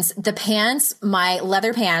instance, the pants, my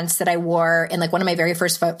leather pants that I wore in like one of my very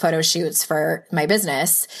first photo shoots for my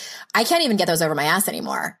business, I can't even get those over my ass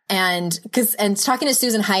anymore. And talking to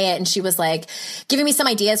Susan Hyatt, and she was like giving me some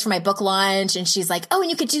ideas for my book launch. And she's like, oh, and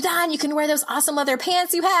you could do that. And you can wear those awesome leather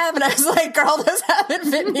pants you have. And I was like, girl, those haven't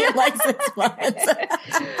fit me in like 6 months.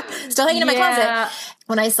 Still hanging in my closet.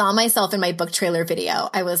 When I saw myself in my book trailer video,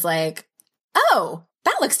 I was like, oh,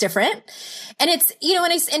 that looks different. And it's,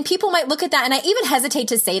 and people might look at that, and I even hesitate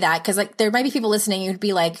to say that, because like there might be people listening who'd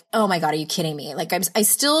be like, oh my God, are you kidding me? Like I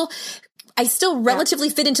still relatively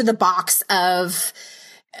fit into the box of,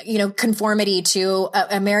 conformity to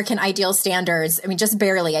American ideal standards. I mean, just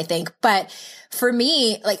barely, I think. But for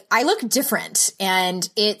me, like, I look different, and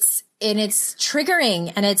it's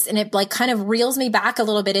triggering, and it like kind of reels me back a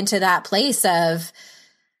little bit into that place of,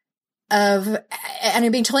 and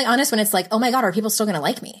I'm being totally honest, when it's like, oh my God, are people still going to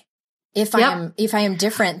like me if I am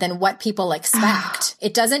different than what people expect?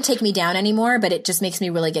 It doesn't take me down anymore, but it just makes me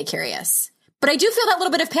really get curious. But I do feel that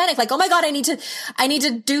little bit of panic, like, oh my God, I need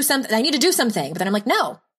to do something. I need to do something. But then I'm like,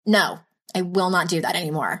 no, I will not do that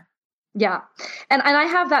anymore. Yeah. And I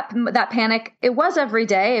have that panic. It was every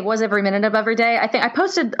day. It was every minute of every day. I think I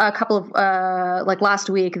posted a couple of, last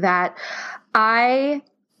week, that I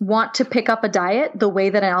want to pick up a diet the way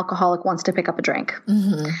that an alcoholic wants to pick up a drink.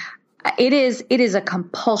 Mm-hmm. It is a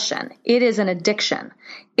compulsion. It is an addiction.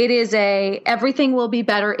 It is everything will be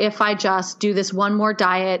better if I just do this one more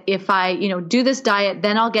diet. If I, do this diet,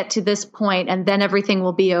 then I'll get to this point and then everything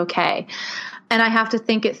will be okay. And I have to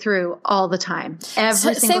think it through all the time.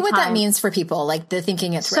 Say what that means for people, like the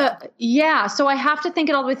thinking it through. So I have to think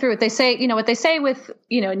it all the way through. They say, what they say with,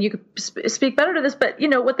 and you could speak better to this, but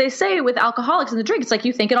what they say with alcoholics and the drink, it's like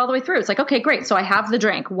you think it all the way through. It's like, okay, great. So I have the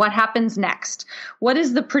drink. What happens next? What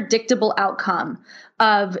is the predictable outcome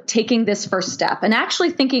of taking this first step? And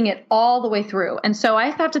actually thinking it all the way through. And so I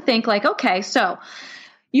have to think like, okay, so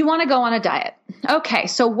you want to go on a diet. Okay,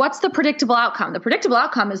 so what's the predictable outcome? The predictable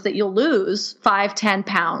outcome is that you'll lose 5, 10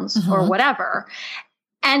 pounds or whatever.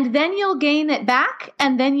 And then you'll gain it back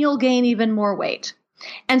and then you'll gain even more weight.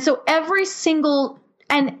 And so every single,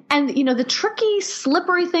 and the tricky,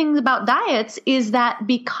 slippery thing about diets is that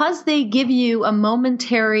because they give you a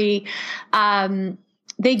momentary,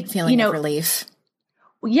 feeling of relief.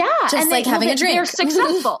 Yeah. Just like having a drink. They're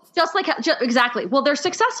successful. Exactly. Well, they're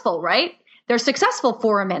successful, right? They're successful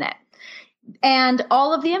for a minute. And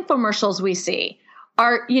all of the infomercials we see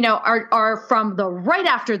are from the right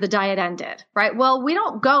after the diet ended, right? Well, we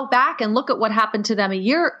don't go back and look at what happened to them a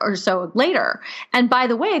year or so later. And by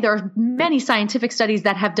the way, there are many scientific studies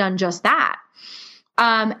that have done just that.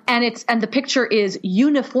 And the picture is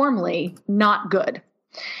uniformly not good.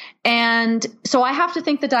 And so I have to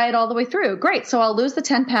think the diet all the way through. Great. So I'll lose the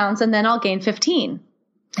 10 pounds and then I'll gain 15.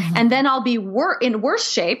 And then I'll be in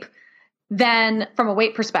worse shape than from a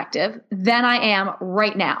weight perspective than I am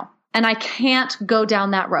right now. And I can't go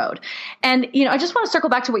down that road. And, I just want to circle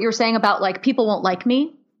back to what you were saying about like, people won't like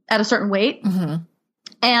me at a certain weight.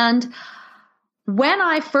 And when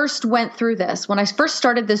I first went through this, when I first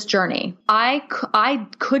started this journey, I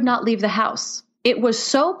could not leave the house. It was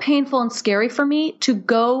so painful and scary for me to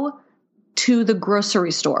go to the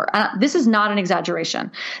grocery store. This is not an exaggeration.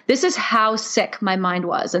 This is how sick my mind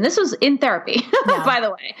was. And this was in therapy, by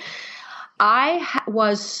the way. I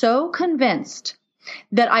was so convinced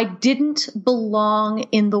that I didn't belong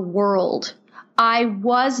in the world. I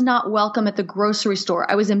was not welcome at the grocery store.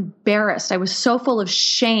 I was embarrassed. I was so full of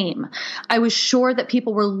shame. I was sure that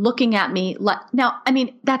people were looking at me like, now, I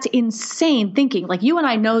mean, that's insane thinking. Like you and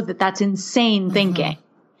I know that that's insane thinking.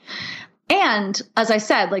 And as I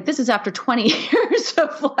said, like this is after 20 years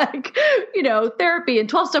of like, therapy and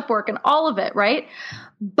 12-step work and all of it, right?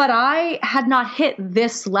 But I had not hit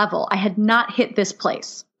this level. I had not hit this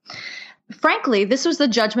place. Frankly, this was the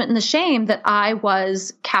judgment and the shame that I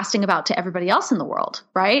was casting about to everybody else in the world,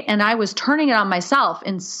 right? And I was turning it on myself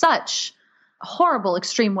in such horrible,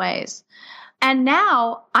 extreme ways. And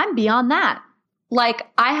now I'm beyond that. Like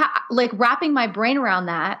wrapping my brain around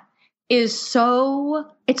that is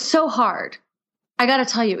it's so hard. I got to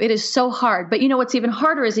tell you, it is so hard. But what's even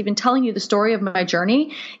harder is even telling you the story of my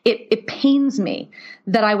journey. It pains me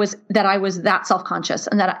that I was that self-conscious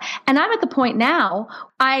and I'm at the point now,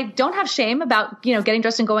 I don't have shame about, getting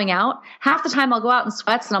dressed and going out. Half the time I'll go out in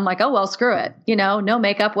sweats and I'm like, oh, well, screw it. No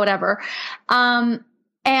makeup, whatever. And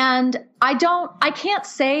I can't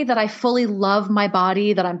say that I fully love my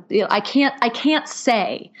body, that I can't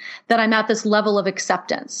say that I'm at this level of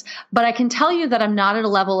acceptance, but I can tell you that I'm not at a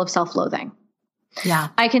level of self-loathing. Yeah.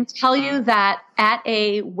 I can tell you that at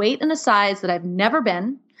a weight and a size that I've never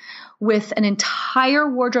been, with an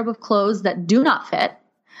entire wardrobe of clothes that do not fit,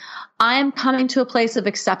 I'm coming to a place of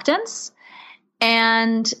acceptance.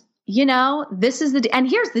 And, this is and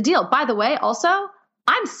here's the deal. By the way, also,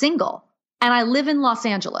 I'm single and I live in Los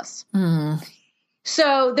Angeles.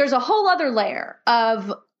 So there's a whole other layer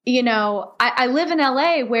of, I live in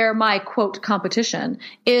LA where my quote competition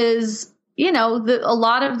is, a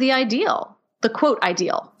lot of the ideal. The quote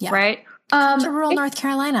ideal, right? To rural North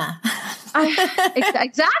Carolina. Exactly.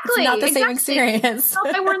 It's not the same experience. So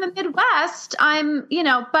if I were in the Midwest,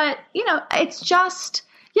 it's just,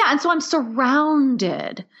 And so I'm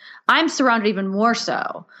surrounded even more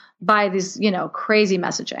so by this, crazy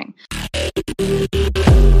messaging.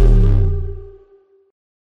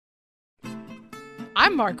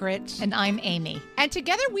 I'm Margaret. And I'm Amy. And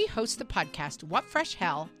together we host the podcast, What Fresh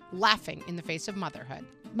Hell? Laughing in the Face of Motherhood.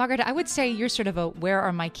 Margaret, I would say you're sort of a where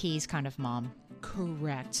are my keys kind of mom.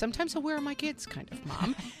 Correct. Sometimes a where are my kids kind of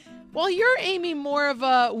mom. Well, you're, Amy, more of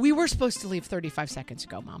a we were supposed to leave 35 seconds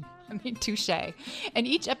ago, mom. I mean, touche. In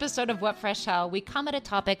each episode of What Fresh Hell, we come at a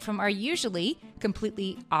topic from our usually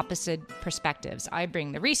completely opposite perspectives. I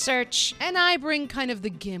bring the research. And I bring kind of the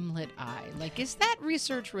gimlet eye. Like, is that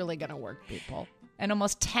research really going to work, people? And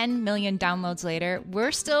almost 10 million downloads later,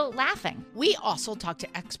 we're still laughing. We also talk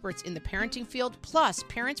to experts in the parenting field, plus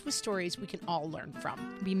parents with stories we can all learn from.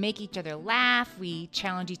 We make each other laugh, we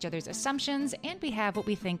challenge each other's assumptions, and we have what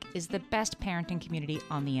we think is the best parenting community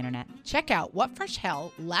on the internet. Check out What Fresh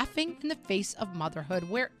Hell, Laughing in the Face of Motherhood,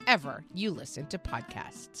 wherever you listen to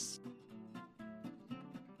podcasts.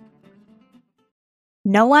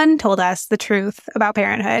 No one told us the truth about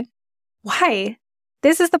parenthood. Why?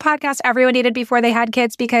 This is the podcast everyone needed before they had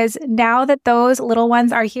kids, because now that those little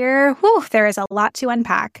ones are here, there is a lot to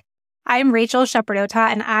unpack. I'm Rachel Shepardota,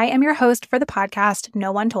 and I am your host for the podcast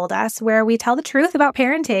No One Told Us, where we tell the truth about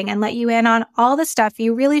parenting and let you in on all the stuff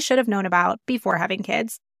you really should have known about before having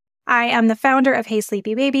kids. I am the founder of Hey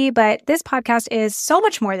Sleepy Baby, but this podcast is so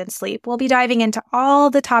much more than sleep. We'll be diving into all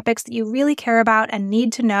the topics that you really care about and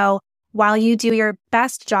need to know while you do your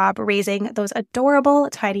best job raising those adorable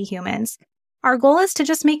tiny humans. Our goal is to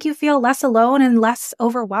just make you feel less alone and less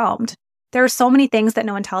overwhelmed. There are so many things that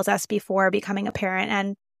no one tells us before becoming a parent,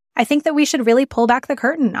 and I think that we should really pull back the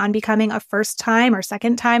curtain on becoming a first-time or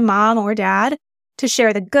second-time mom or dad to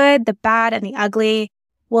share the good, the bad, and the ugly.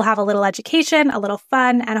 We'll have a little education, a little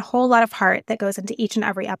fun, and a whole lot of heart that goes into each and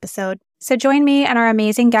every episode. So join me and our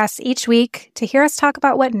amazing guests each week to hear us talk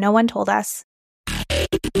about what no one told us.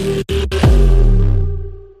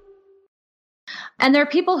 And there are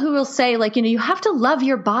people who will say, like, you have to love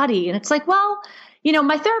your body. And it's like, well,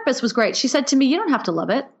 my therapist was great. She said to me, you don't have to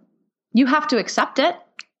love it. You have to accept it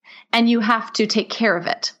and you have to take care of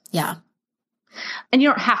it. Yeah. And you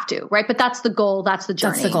don't have to, right? But that's the goal. That's the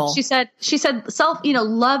journey. That's the goal. She said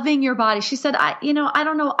loving your body. She said, I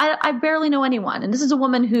don't know. I barely know anyone. And this is a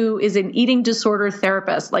woman who is an eating disorder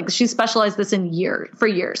therapist. Like, she specialized this for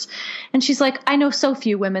years. And she's like, I know so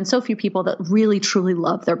few women, so few people that really, truly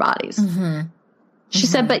love their bodies. Mm-hmm. She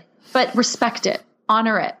said, but respect it,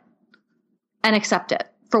 honor it, and accept it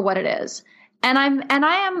for what it is. And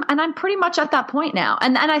I'm pretty much at that point now.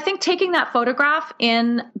 And I think taking that photograph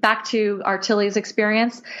back to our Tilly's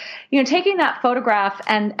experience, taking that photograph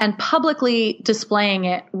and publicly displaying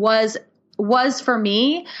it was for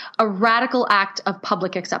me a radical act of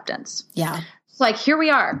public acceptance. Yeah. It's like, here we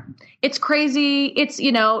are. It's crazy. It's,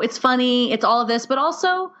 it's funny. It's all of this, but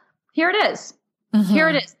also here it is. Mm-hmm. Here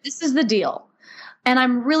it is. This is the deal. And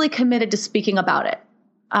I'm really committed to speaking about it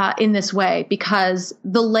in this way, because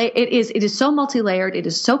it is so multi-layered. It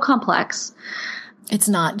is so complex. It's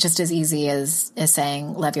not just as easy as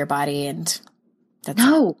saying love your body, and that's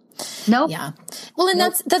no. Yeah. Well, and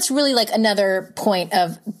that's really like another point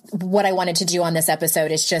of what I wanted to do on this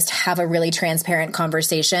episode, is just have a really transparent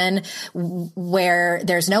conversation where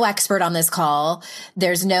there's no expert on this call.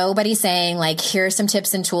 There's nobody saying like, here's some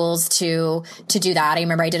tips and tools to do that. I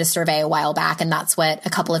remember I did a survey a while back, and that's what a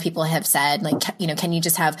couple of people have said. Like, can you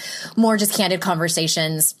just have more just candid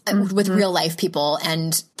conversations with real life people?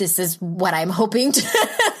 And this is what I'm hoping to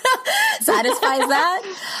satisfies that.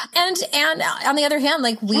 And on the other hand,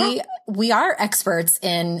 like we are experts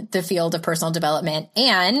in the field of personal development,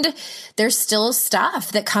 and there's still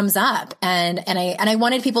stuff that comes up. And I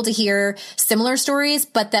wanted people to hear similar stories,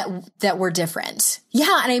 but that were different.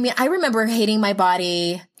 Yeah. And I mean, I remember hating my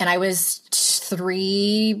body, and I was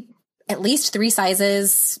at least 3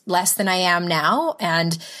 sizes less than I am now.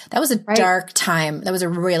 And that was a dark time. That was a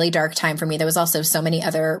really dark time for me. There was also so many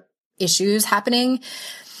other issues happening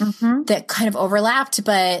that kind of overlapped,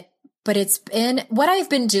 but it's been what I've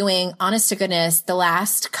been doing, honest to goodness, the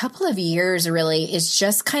last couple of years really is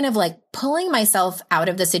just kind of like pulling myself out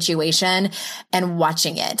of the situation and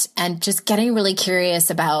watching it, and just getting really curious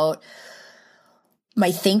about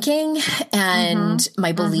my thinking and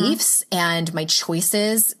my beliefs and my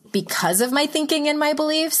choices because of my thinking and my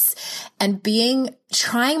beliefs, and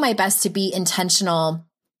trying my best to be intentional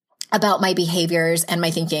about my behaviors and my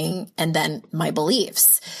thinking and then my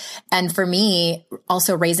beliefs. And for me,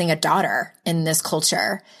 also raising a daughter in this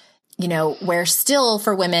culture, where still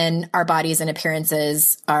for women, our bodies and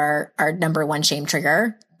appearances are our number one shame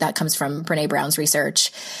trigger. That comes from Brene Brown's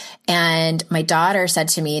research. And my daughter said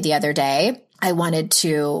to me the other day, I wanted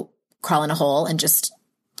to crawl in a hole and just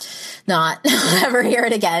not ever hear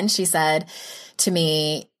it again. She said to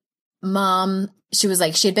me, Mom, she was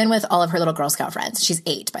like, she had been with all of her little Girl Scout friends. She's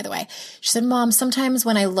 8, by the way. She said, Mom, sometimes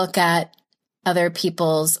when I look at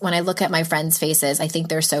when I look at my friends' faces, I think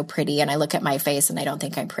they're so pretty, and I look at my face and I don't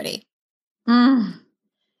think I'm pretty. And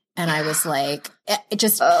I was like, it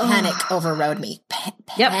just panic overrode me.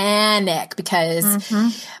 Panic, because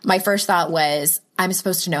my first thought was, I'm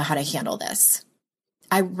supposed to know how to handle this.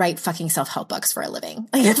 I write fucking self-help books for a living.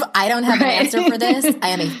 Like, if I don't have an answer for this, I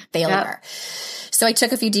am a failure. So I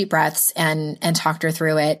took a few deep breaths and talked her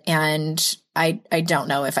through it. And I don't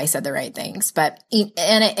know if I said the right things, but,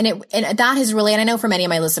 and that has really, and I know for many of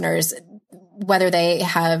my listeners, whether they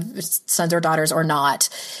have sons or daughters or not,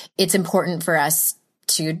 it's important for us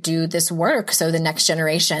to do this work so the next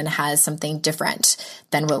generation has something different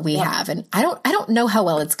than what we have. And I don't know how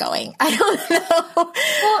well it's going. I don't know.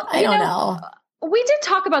 Well, I don't know. We did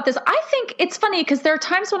talk about this. I think it's funny because there are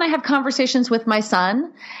times when I have conversations with my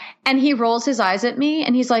son and he rolls his eyes at me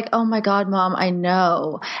and he's like, oh my God, Mom, I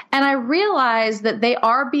know. And I realize that they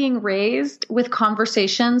are being raised with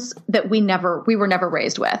conversations that we were never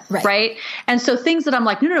raised with. Right. And so things that I'm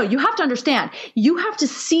like, no, you have to understand, you have to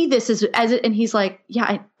see this as it. And he's like,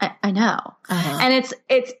 yeah, I know. Uh-huh. And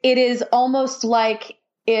it is almost like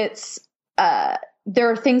it's,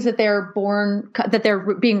 there are things that they're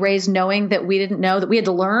being raised knowing that we didn't know, that we had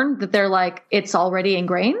to learn, that they're like, it's already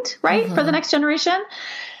ingrained, right? Mm-hmm. For the next generation.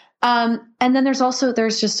 And then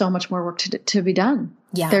there's just so much more work to be done.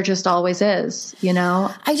 Yeah. There just always is,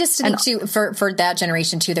 I just think too, for that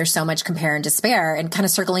generation too, there's so much compare and despair, and kind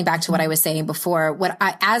of circling back to what I was saying before,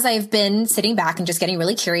 as I've been sitting back and just getting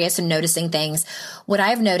really curious and noticing things, what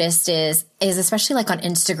I've noticed is especially like on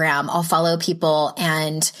Instagram, I'll follow people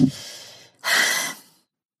and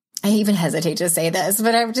I even hesitate to say this,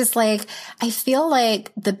 but I'm just like, I feel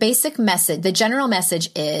like the basic message, the general message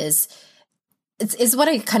is what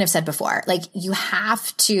I kind of said before. Like, you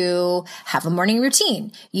have to have a morning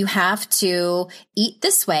routine. You have to eat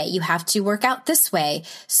this way. You have to work out this way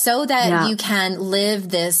so that you can live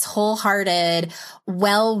this wholehearted,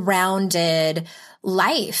 well-rounded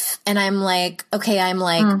life. And I'm like, okay, I'm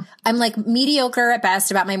like mediocre at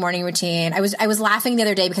best about my morning routine. I was laughing the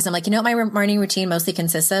other day because I'm like, what my morning routine mostly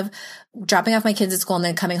consists of? Dropping off my kids at school and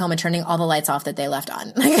then coming home and turning all the lights off that they left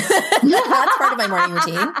on. That's part of my morning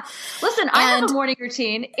routine. Listen, I have a morning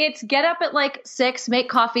routine. It's get up at like 6, make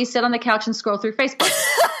coffee, sit on the couch and scroll through Facebook.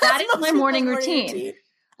 That is my morning routine.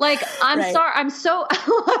 Like, I'm sorry. I'm so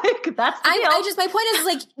like, that's the deal. My point is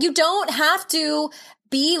like, you don't have to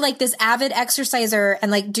be like this avid exerciser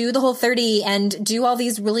and like do the Whole30 and do all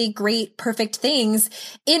these really great, perfect things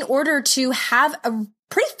in order to have a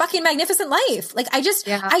pretty fucking magnificent life. Like, I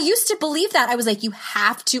used to believe that. I was like, you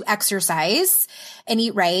have to exercise and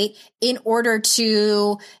eat right in order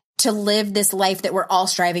to live this life that we're all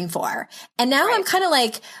striving for. And now I'm kind of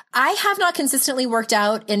like, I have not consistently worked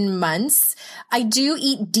out in months. I do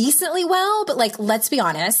eat decently well, but like, let's be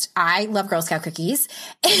honest, I love Girl Scout cookies.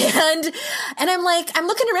 And I'm like, I'm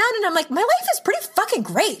looking around and I'm like, my life is pretty fucking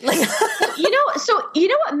great. Like, so you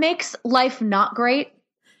know what makes life not great?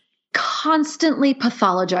 Constantly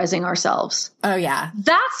pathologizing ourselves. Oh yeah.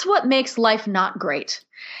 That's what makes life not great.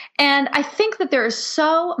 And I think that there is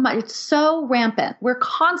so much, it's so rampant. We're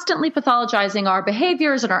constantly pathologizing our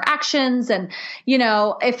behaviors and our actions. And, you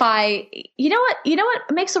know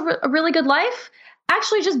what makes a really good life?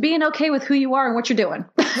 Actually just being okay with who you are and what you're doing,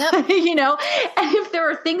 yep. And if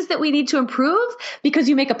there are things that we need to improve because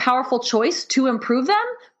you make a powerful choice to improve them,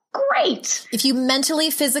 great. If you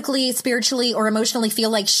mentally, physically, spiritually, or emotionally feel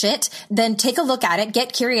like shit, then take a look at it,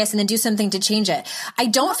 get curious, and then do something to change it. I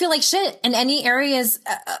don't feel like shit in any areas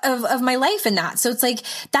of my life in that. So it's like,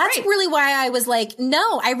 that's really why I was like,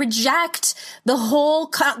 no, I reject the whole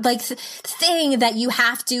thing that you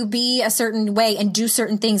have to be a certain way and do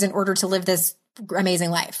certain things in order to live this amazing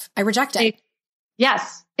life. I reject it.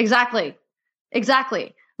 Yes, exactly.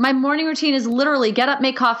 Exactly. My morning routine is literally get up,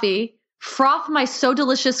 make coffee, froth my So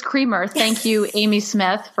Delicious creamer. Thank you, Amy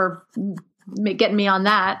Smith, for getting me on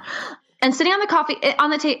that. And sitting on the coffee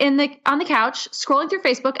on the couch, scrolling through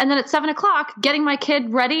Facebook, and then at 7:00, getting my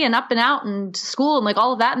kid ready and up and out and to school and like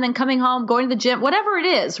all of that, and then coming home, going to the gym, whatever it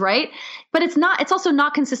is, right? But it's also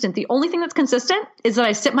not consistent. The only thing that's consistent is that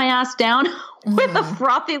I sit my ass down with a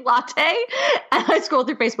frothy latte and I scroll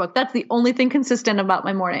through Facebook. That's the only thing consistent about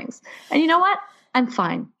my mornings. And you know what? I'm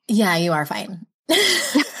fine. Yeah, you are fine.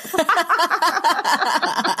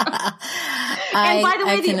 And by the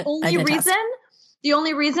way, the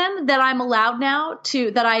only reason that I'm allowed now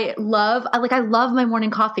that I love my morning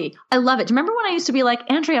coffee. I love it. Do you remember when I used to be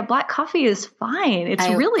like, Andrea, black coffee is fine. It's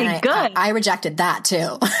really good. I rejected that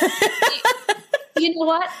too. You know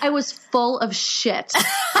what? I was full of shit.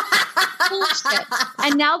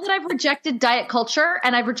 And now that I've rejected diet culture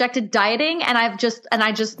and I've rejected dieting and I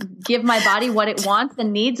just give my body what it wants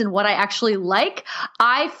and needs and what I actually like,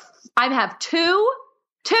 I have two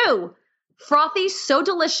frothy, so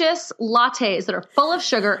delicious lattes that are full of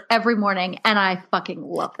sugar every morning, and I fucking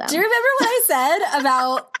love them. Do you remember what I said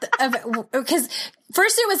about because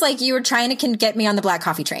first it was like you were trying to get me on the black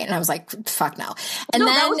coffee train, and I was like, fuck no. And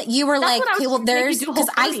then you were like, okay, well, there's because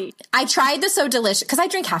I tried the So Delicious because I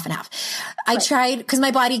drink half and half. I tried because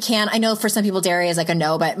my body can. I know for some people dairy is like a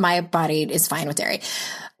no, but my body is fine with dairy.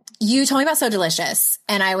 You told me about So Delicious,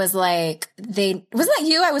 and I was like, wasn't that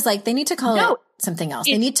you? I was like, they need to call it something else.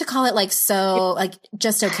 They need to call it like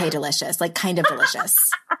just okay delicious, like kind of delicious,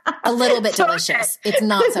 a little bit delicious. Okay. It's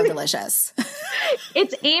not so delicious.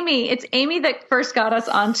 It's Amy. It's Amy that first got us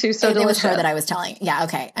onto So Delicious. It was her that I was telling. Yeah.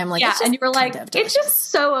 Okay. I'm like, and you were like, it's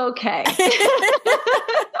just so okay.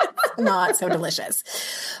 Not so delicious.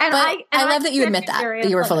 And I love that you admit that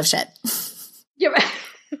you were full of shit. Yeah.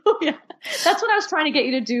 Yeah. That's what I was trying to get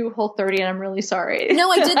you to do Whole30, and I'm really sorry.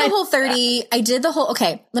 No, I did the Whole30. I did the whole.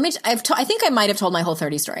 Okay, I think I might have told my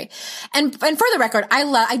Whole30 story. And for the record,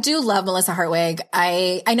 I do love Melissa Hartwig.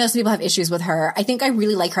 I know some people have issues with her. I think I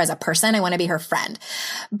really like her as a person. I want to be her friend.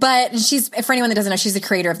 But for anyone that doesn't know, she's the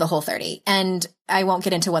creator of the Whole30. And I won't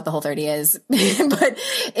get into what the Whole30 is, but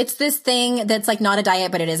it's this thing that's like not a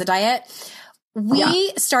diet, but it is a diet.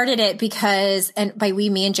 We started it because, and by we,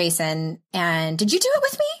 me and Jason, and did you do it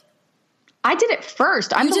with me? I did it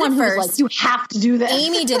first. I'm the one who was like, you have to do this.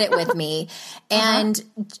 Amy did it with me. And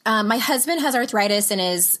my husband has arthritis in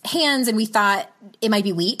his hands, and we thought it might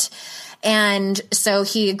be wheat. And so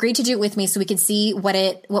he agreed to do it with me so we could see what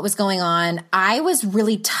was going on. I was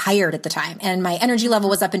really tired at the time, and my energy level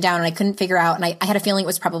was up and down, and I couldn't figure out. And I had a feeling it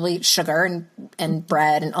was probably sugar and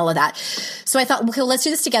bread and all of that. So I thought, okay, well, let's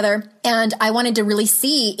do this together. And I wanted to really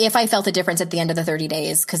see if I felt a difference at the end of the 30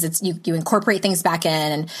 days, because it's you incorporate things back in.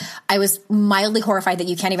 And I was mildly horrified that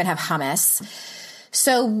you can't even have hummus.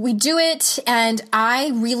 So we do it, and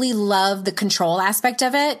I really love the control aspect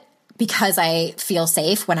of it, because I feel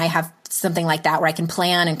safe when I have something like that where I can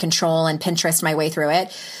plan and control and Pinterest my way through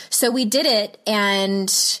it. So we did it,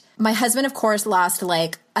 and my husband, of course, lost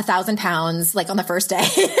like 1,000 pounds like on the first day.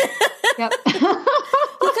 Yep. He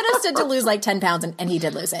could have stood to lose like 10 pounds, and he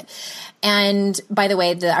did lose it. And by the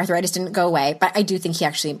way, the arthritis didn't go away, but I do think he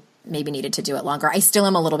actually maybe needed to do it longer. I still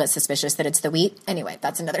am a little bit suspicious that it's the wheat. Anyway,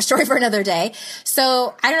 that's another story for another day.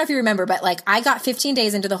 So I don't know if you remember, but like I got 15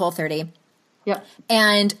 days into the Whole30. Yep.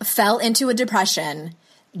 And fell into a depression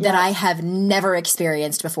that I have never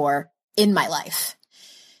experienced before in my life.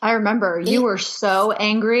 I remember you were so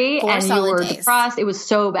angry and you were depressed. It was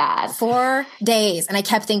so bad. 4 days. And I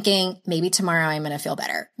kept thinking, maybe tomorrow I'm going to feel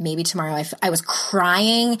better. Maybe tomorrow I was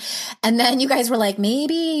crying. And then you guys were like,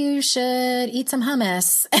 maybe you should eat some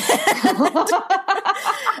hummus.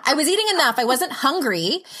 I was eating enough. I wasn't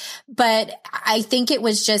hungry, but I think it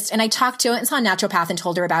was just, and I talked to it and saw a naturopath and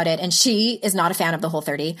told her about it. And she is not a fan of the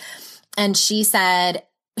Whole30. And she said,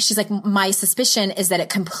 she's like, my suspicion is that it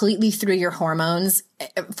completely threw your hormones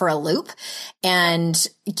for a loop. And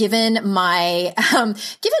given my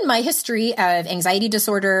history of anxiety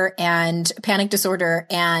disorder and panic disorder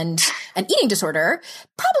and an eating disorder,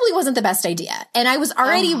 probably wasn't the best idea. And I was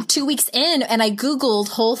already 2 weeks in, and I Googled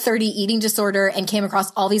Whole30 eating disorder and came across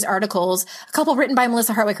all these articles, a couple written by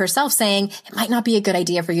Melissa Hartwig herself, saying it might not be a good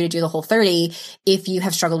idea for you to do the Whole30 if you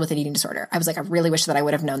have struggled with an eating disorder. I was like, I really wish that I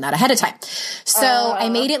would have known that ahead of time. So I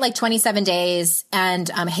made it like 27 days and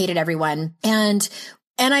hated everyone. And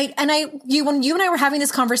when you and I were having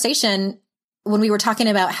this conversation, when we were talking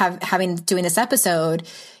about doing this episode,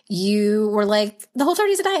 you were like, the Whole30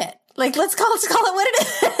 is a diet. Like, let's call it what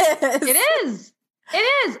it is. It is. It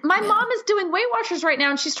is. My mom is doing Weight Watchers right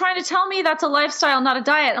now, and she's trying to tell me that's a lifestyle, not a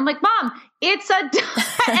diet. I'm like, Mom, it's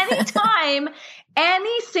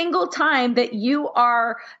any single time that you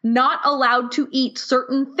are not allowed to eat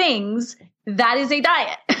certain things, that is a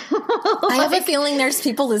diet. I have a feeling there's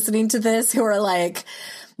people listening to this who are like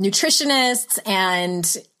nutritionists, and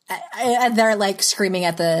they're like screaming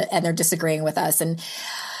and they're disagreeing with us. And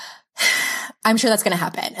I'm sure that's going to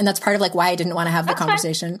happen. And that's part of like why I didn't want to have the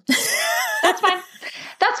conversation. That's fine.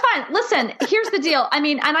 That's fine. Listen, here's the deal. I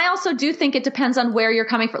mean, and I also do think it depends on where you're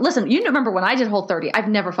coming from. Listen, you remember when I did Whole30, I've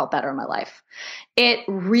never felt better in my life. It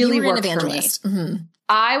really worked for me. Mm-hmm.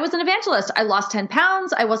 I was an evangelist. I lost 10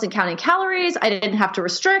 pounds. I wasn't counting calories. I didn't have to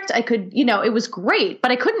restrict. I could, it was great,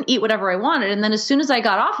 but I couldn't eat whatever I wanted. And then as soon as I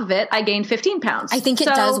got off of it, I gained 15 pounds. I think it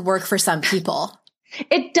does work for some people.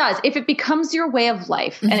 It does. If it becomes your way of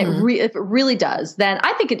life, and if it really does, then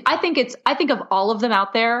I think of all of them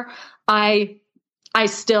out there, I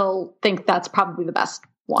still think that's probably the best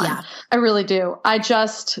one. Yeah. I really do. I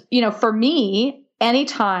just, for me,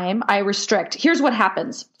 anytime I restrict, here's what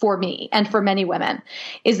happens for me and for many women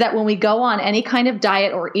is that when we go on any kind of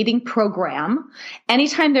diet or eating program,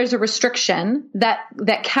 anytime there's a restriction that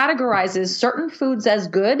categorizes certain foods as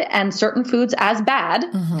good and certain foods as bad,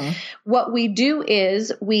 what we do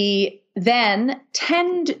is we then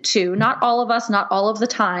tend to, not all of us, not all of the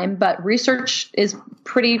time, but research is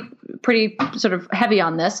pretty sort of heavy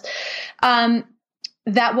on this,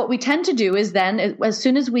 that what we tend to do is then, as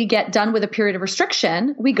soon as we get done with a period of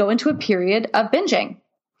restriction, we go into a period of binging.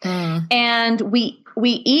 And we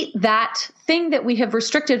eat that thing that we have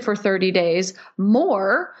restricted for 30 days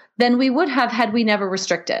more than we would have had we never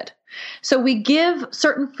restricted. So we give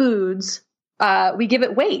certain foods, we give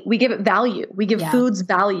it weight, we give it value, we give foods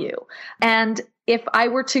value. And if I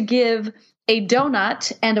were to give a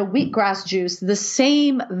donut and a wheatgrass juice the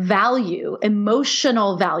same value,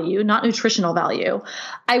 emotional value, not nutritional value,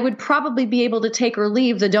 I would probably be able to take or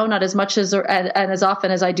leave the donut as much as and as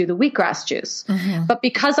often as I do the wheatgrass juice. But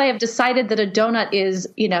because I have decided that a donut is,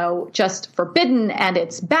 just forbidden and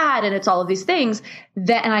it's bad and it's all of these things,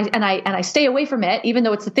 that and I stay away from it, even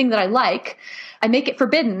though it's the thing that I like, I make it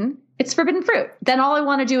forbidden. It's forbidden fruit. Then all I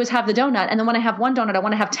want to do is have the donut. And then when I have one donut, I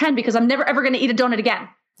want to have 10 because I'm never, ever going to eat a donut again.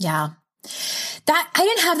 Yeah. That I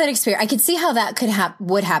didn't have that experience. I could see how that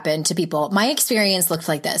would happen to people. My experience looked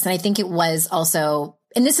like this. And I think it was also,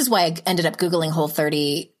 and this is why I ended up Googling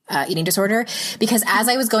Whole30 eating disorder, because as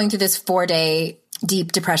I was going through this 4-day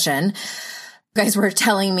deep depression, guys were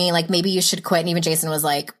telling me like, maybe you should quit. And even Jason was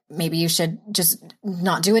like, maybe you should just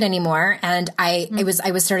not do it anymore. And I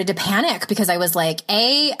was started to panic because I was like,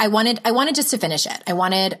 I wanted just to finish it. I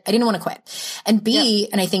didn't want to quit. And B,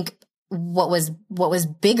 and I think what was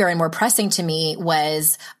bigger and more pressing to me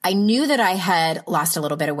was I knew that I had lost a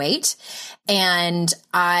little bit of weight and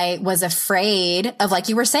I was afraid of, like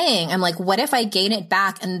you were saying, I'm like, what if I gain it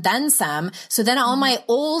back and then some? So then all my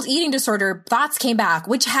old eating disorder thoughts came back,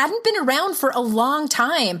 which hadn't been around for a long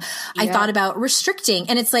time. I thought about restricting,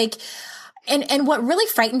 and it's like, and what really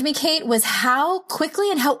frightened me, Kate, was how quickly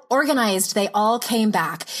and how organized they all came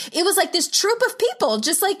back. It was like this troop of people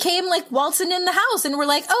just like came like waltzing in the house and were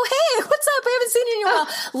like, oh, hey, what's up? I haven't seen you in a while.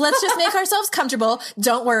 Let's just make ourselves comfortable.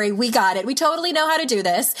 Don't worry. We got it. We totally know how to do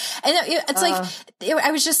this. And it's I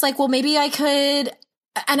was just like, well, maybe I could.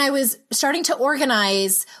 And I was starting to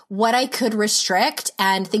organize what I could restrict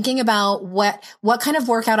and thinking about what kind of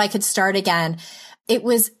workout I could start again. It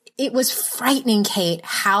was frightening, Kate,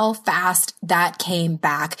 how fast that came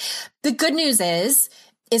back. The good news is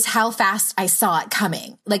how fast I saw it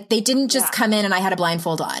coming. Like they didn't just come in and I had a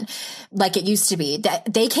blindfold on like it used to be.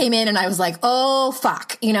 They came in and I was like, oh,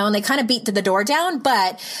 fuck, and they kind of beat the door down,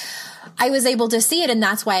 but I was able to see it. And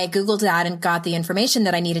that's why I Googled that and got the information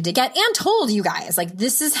that I needed to get and told you guys, like,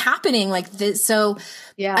 this is happening like this. So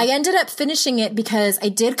I ended up finishing it because I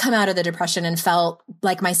did come out of the depression and felt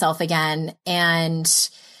like myself again. And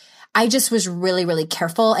I just was really, really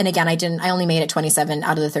careful. And again, I only made it 27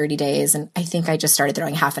 out of the 30 days. And I think I just started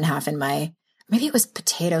throwing half and half in maybe it was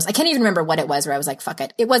potatoes. I can't even remember what it was where I was like, fuck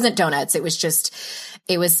it. It wasn't donuts. It was just,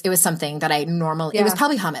 it was something that I normally, it was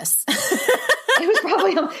probably hummus. It was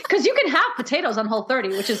probably, because you can have potatoes on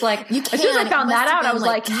Whole30, which is like, as soon as I found that out, I was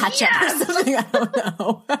like, ketchup or something. I don't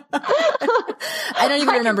know. I don't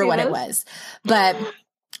even remember what it was. But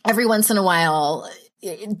every once in a while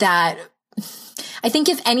that, I think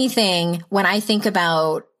if anything, when I kind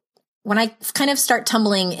of start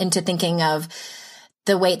tumbling into thinking of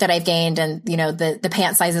the weight that I've gained and, the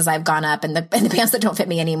pant sizes I've gone up and the pants that don't fit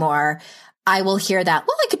me anymore, I will hear that,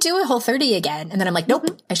 well, I could do a Whole30 again. And then I'm like, nope,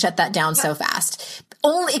 I shut that down so fast.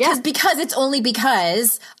 Only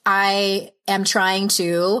because I am trying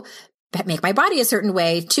to make my body a certain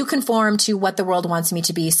way to conform to what the world wants me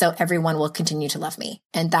to be. So everyone will continue to love me.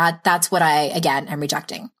 And that's what I, again, am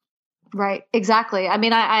rejecting. Right. Exactly. I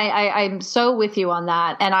mean, I'm so with you on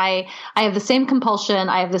that. And I have the same compulsion.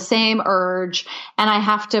 I have the same urge, and I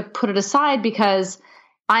have to put it aside because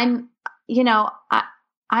I'm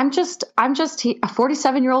just a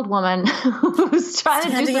 47-year-old woman who's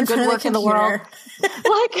trying to do some good work in the world.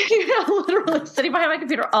 Literally sitting behind my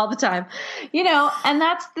computer all the time, and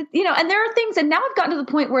that's and there are things, and now I've gotten to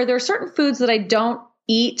the point where there are certain foods that I don't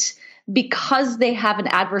eat because they have an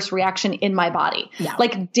adverse reaction in my body. Yeah.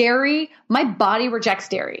 Like dairy, my body rejects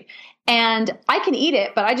dairy and I can eat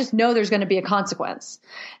it, but I just know there's going to be a consequence.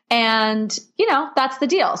 And, that's the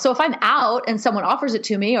deal. So if I'm out and someone offers it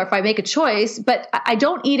to me, or if I make a choice, but I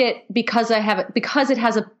don't eat it because it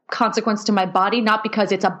has a consequence to my body, not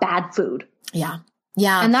because it's a bad food. Yeah.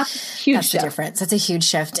 Yeah. And that's huge. That's the difference. That's a huge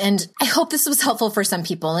shift. And I hope this was helpful for some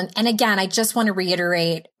people. And again, I just want to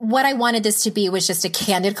reiterate what I wanted this to be was just a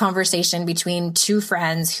candid conversation between two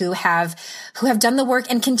friends who have done the work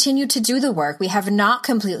and continue to do the work. We have not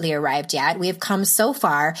completely arrived yet. We have come so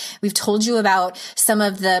far. We've told you about some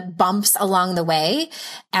of the bumps along the way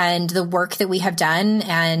and the work that we have done,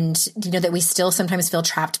 and that we still sometimes feel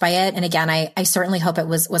trapped by it. And again, I certainly hope it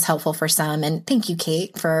was helpful for some. And thank you,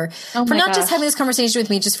 Kate, for not just having this conversation with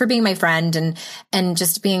me, just for being my friend and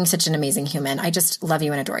just being such an amazing human. I just love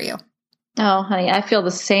you and adore you. Oh, honey, I feel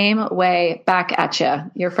the same way back at you.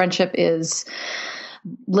 Your friendship is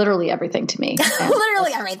literally everything to me.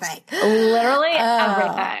 Literally everything. Literally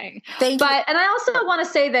everything. Thank you. And I also want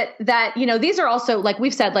to say that, these are also, like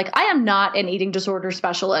we've said, like, I am not an eating disorder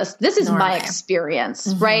specialist. This is my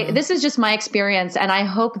experience, right? This is just my experience. And I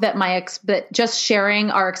hope that that just sharing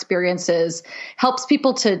our experiences helps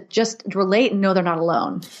people to just relate and know they're not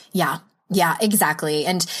alone. Yeah, exactly.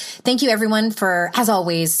 And thank you everyone for, as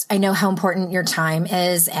always, I know how important your time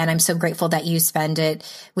is, and I'm so grateful that you spend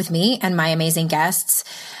it with me and my amazing guests.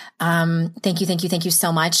 Thank you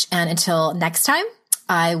so much. And until next time,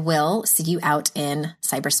 I will see you out in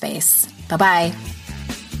cyberspace. Bye-bye.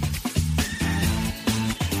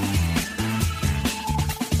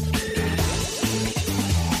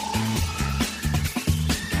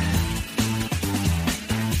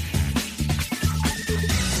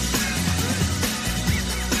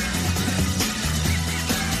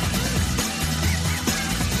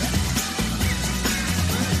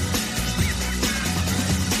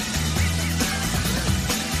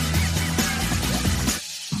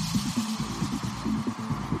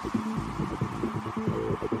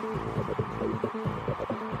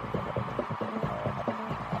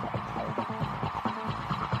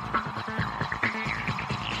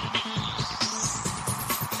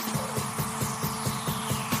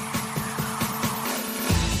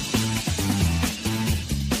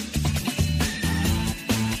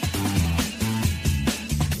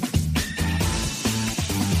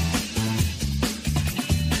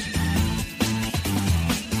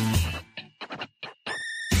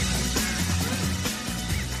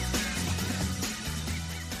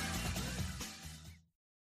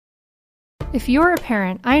 If you're a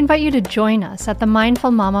parent, I invite you to join us at the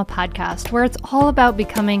Mindful Mama podcast, where it's all about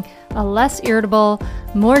becoming a less irritable,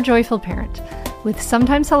 more joyful parent. With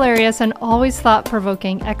sometimes hilarious and always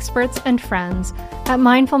thought-provoking experts and friends, at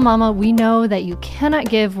Mindful Mama, we know that you cannot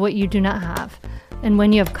give what you do not have. And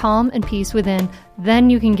when you have calm and peace within, then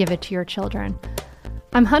you can give it to your children.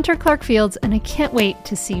 I'm Hunter Clark Fields, and I can't wait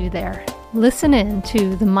to see you there. Listen in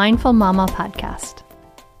to the Mindful Mama podcast.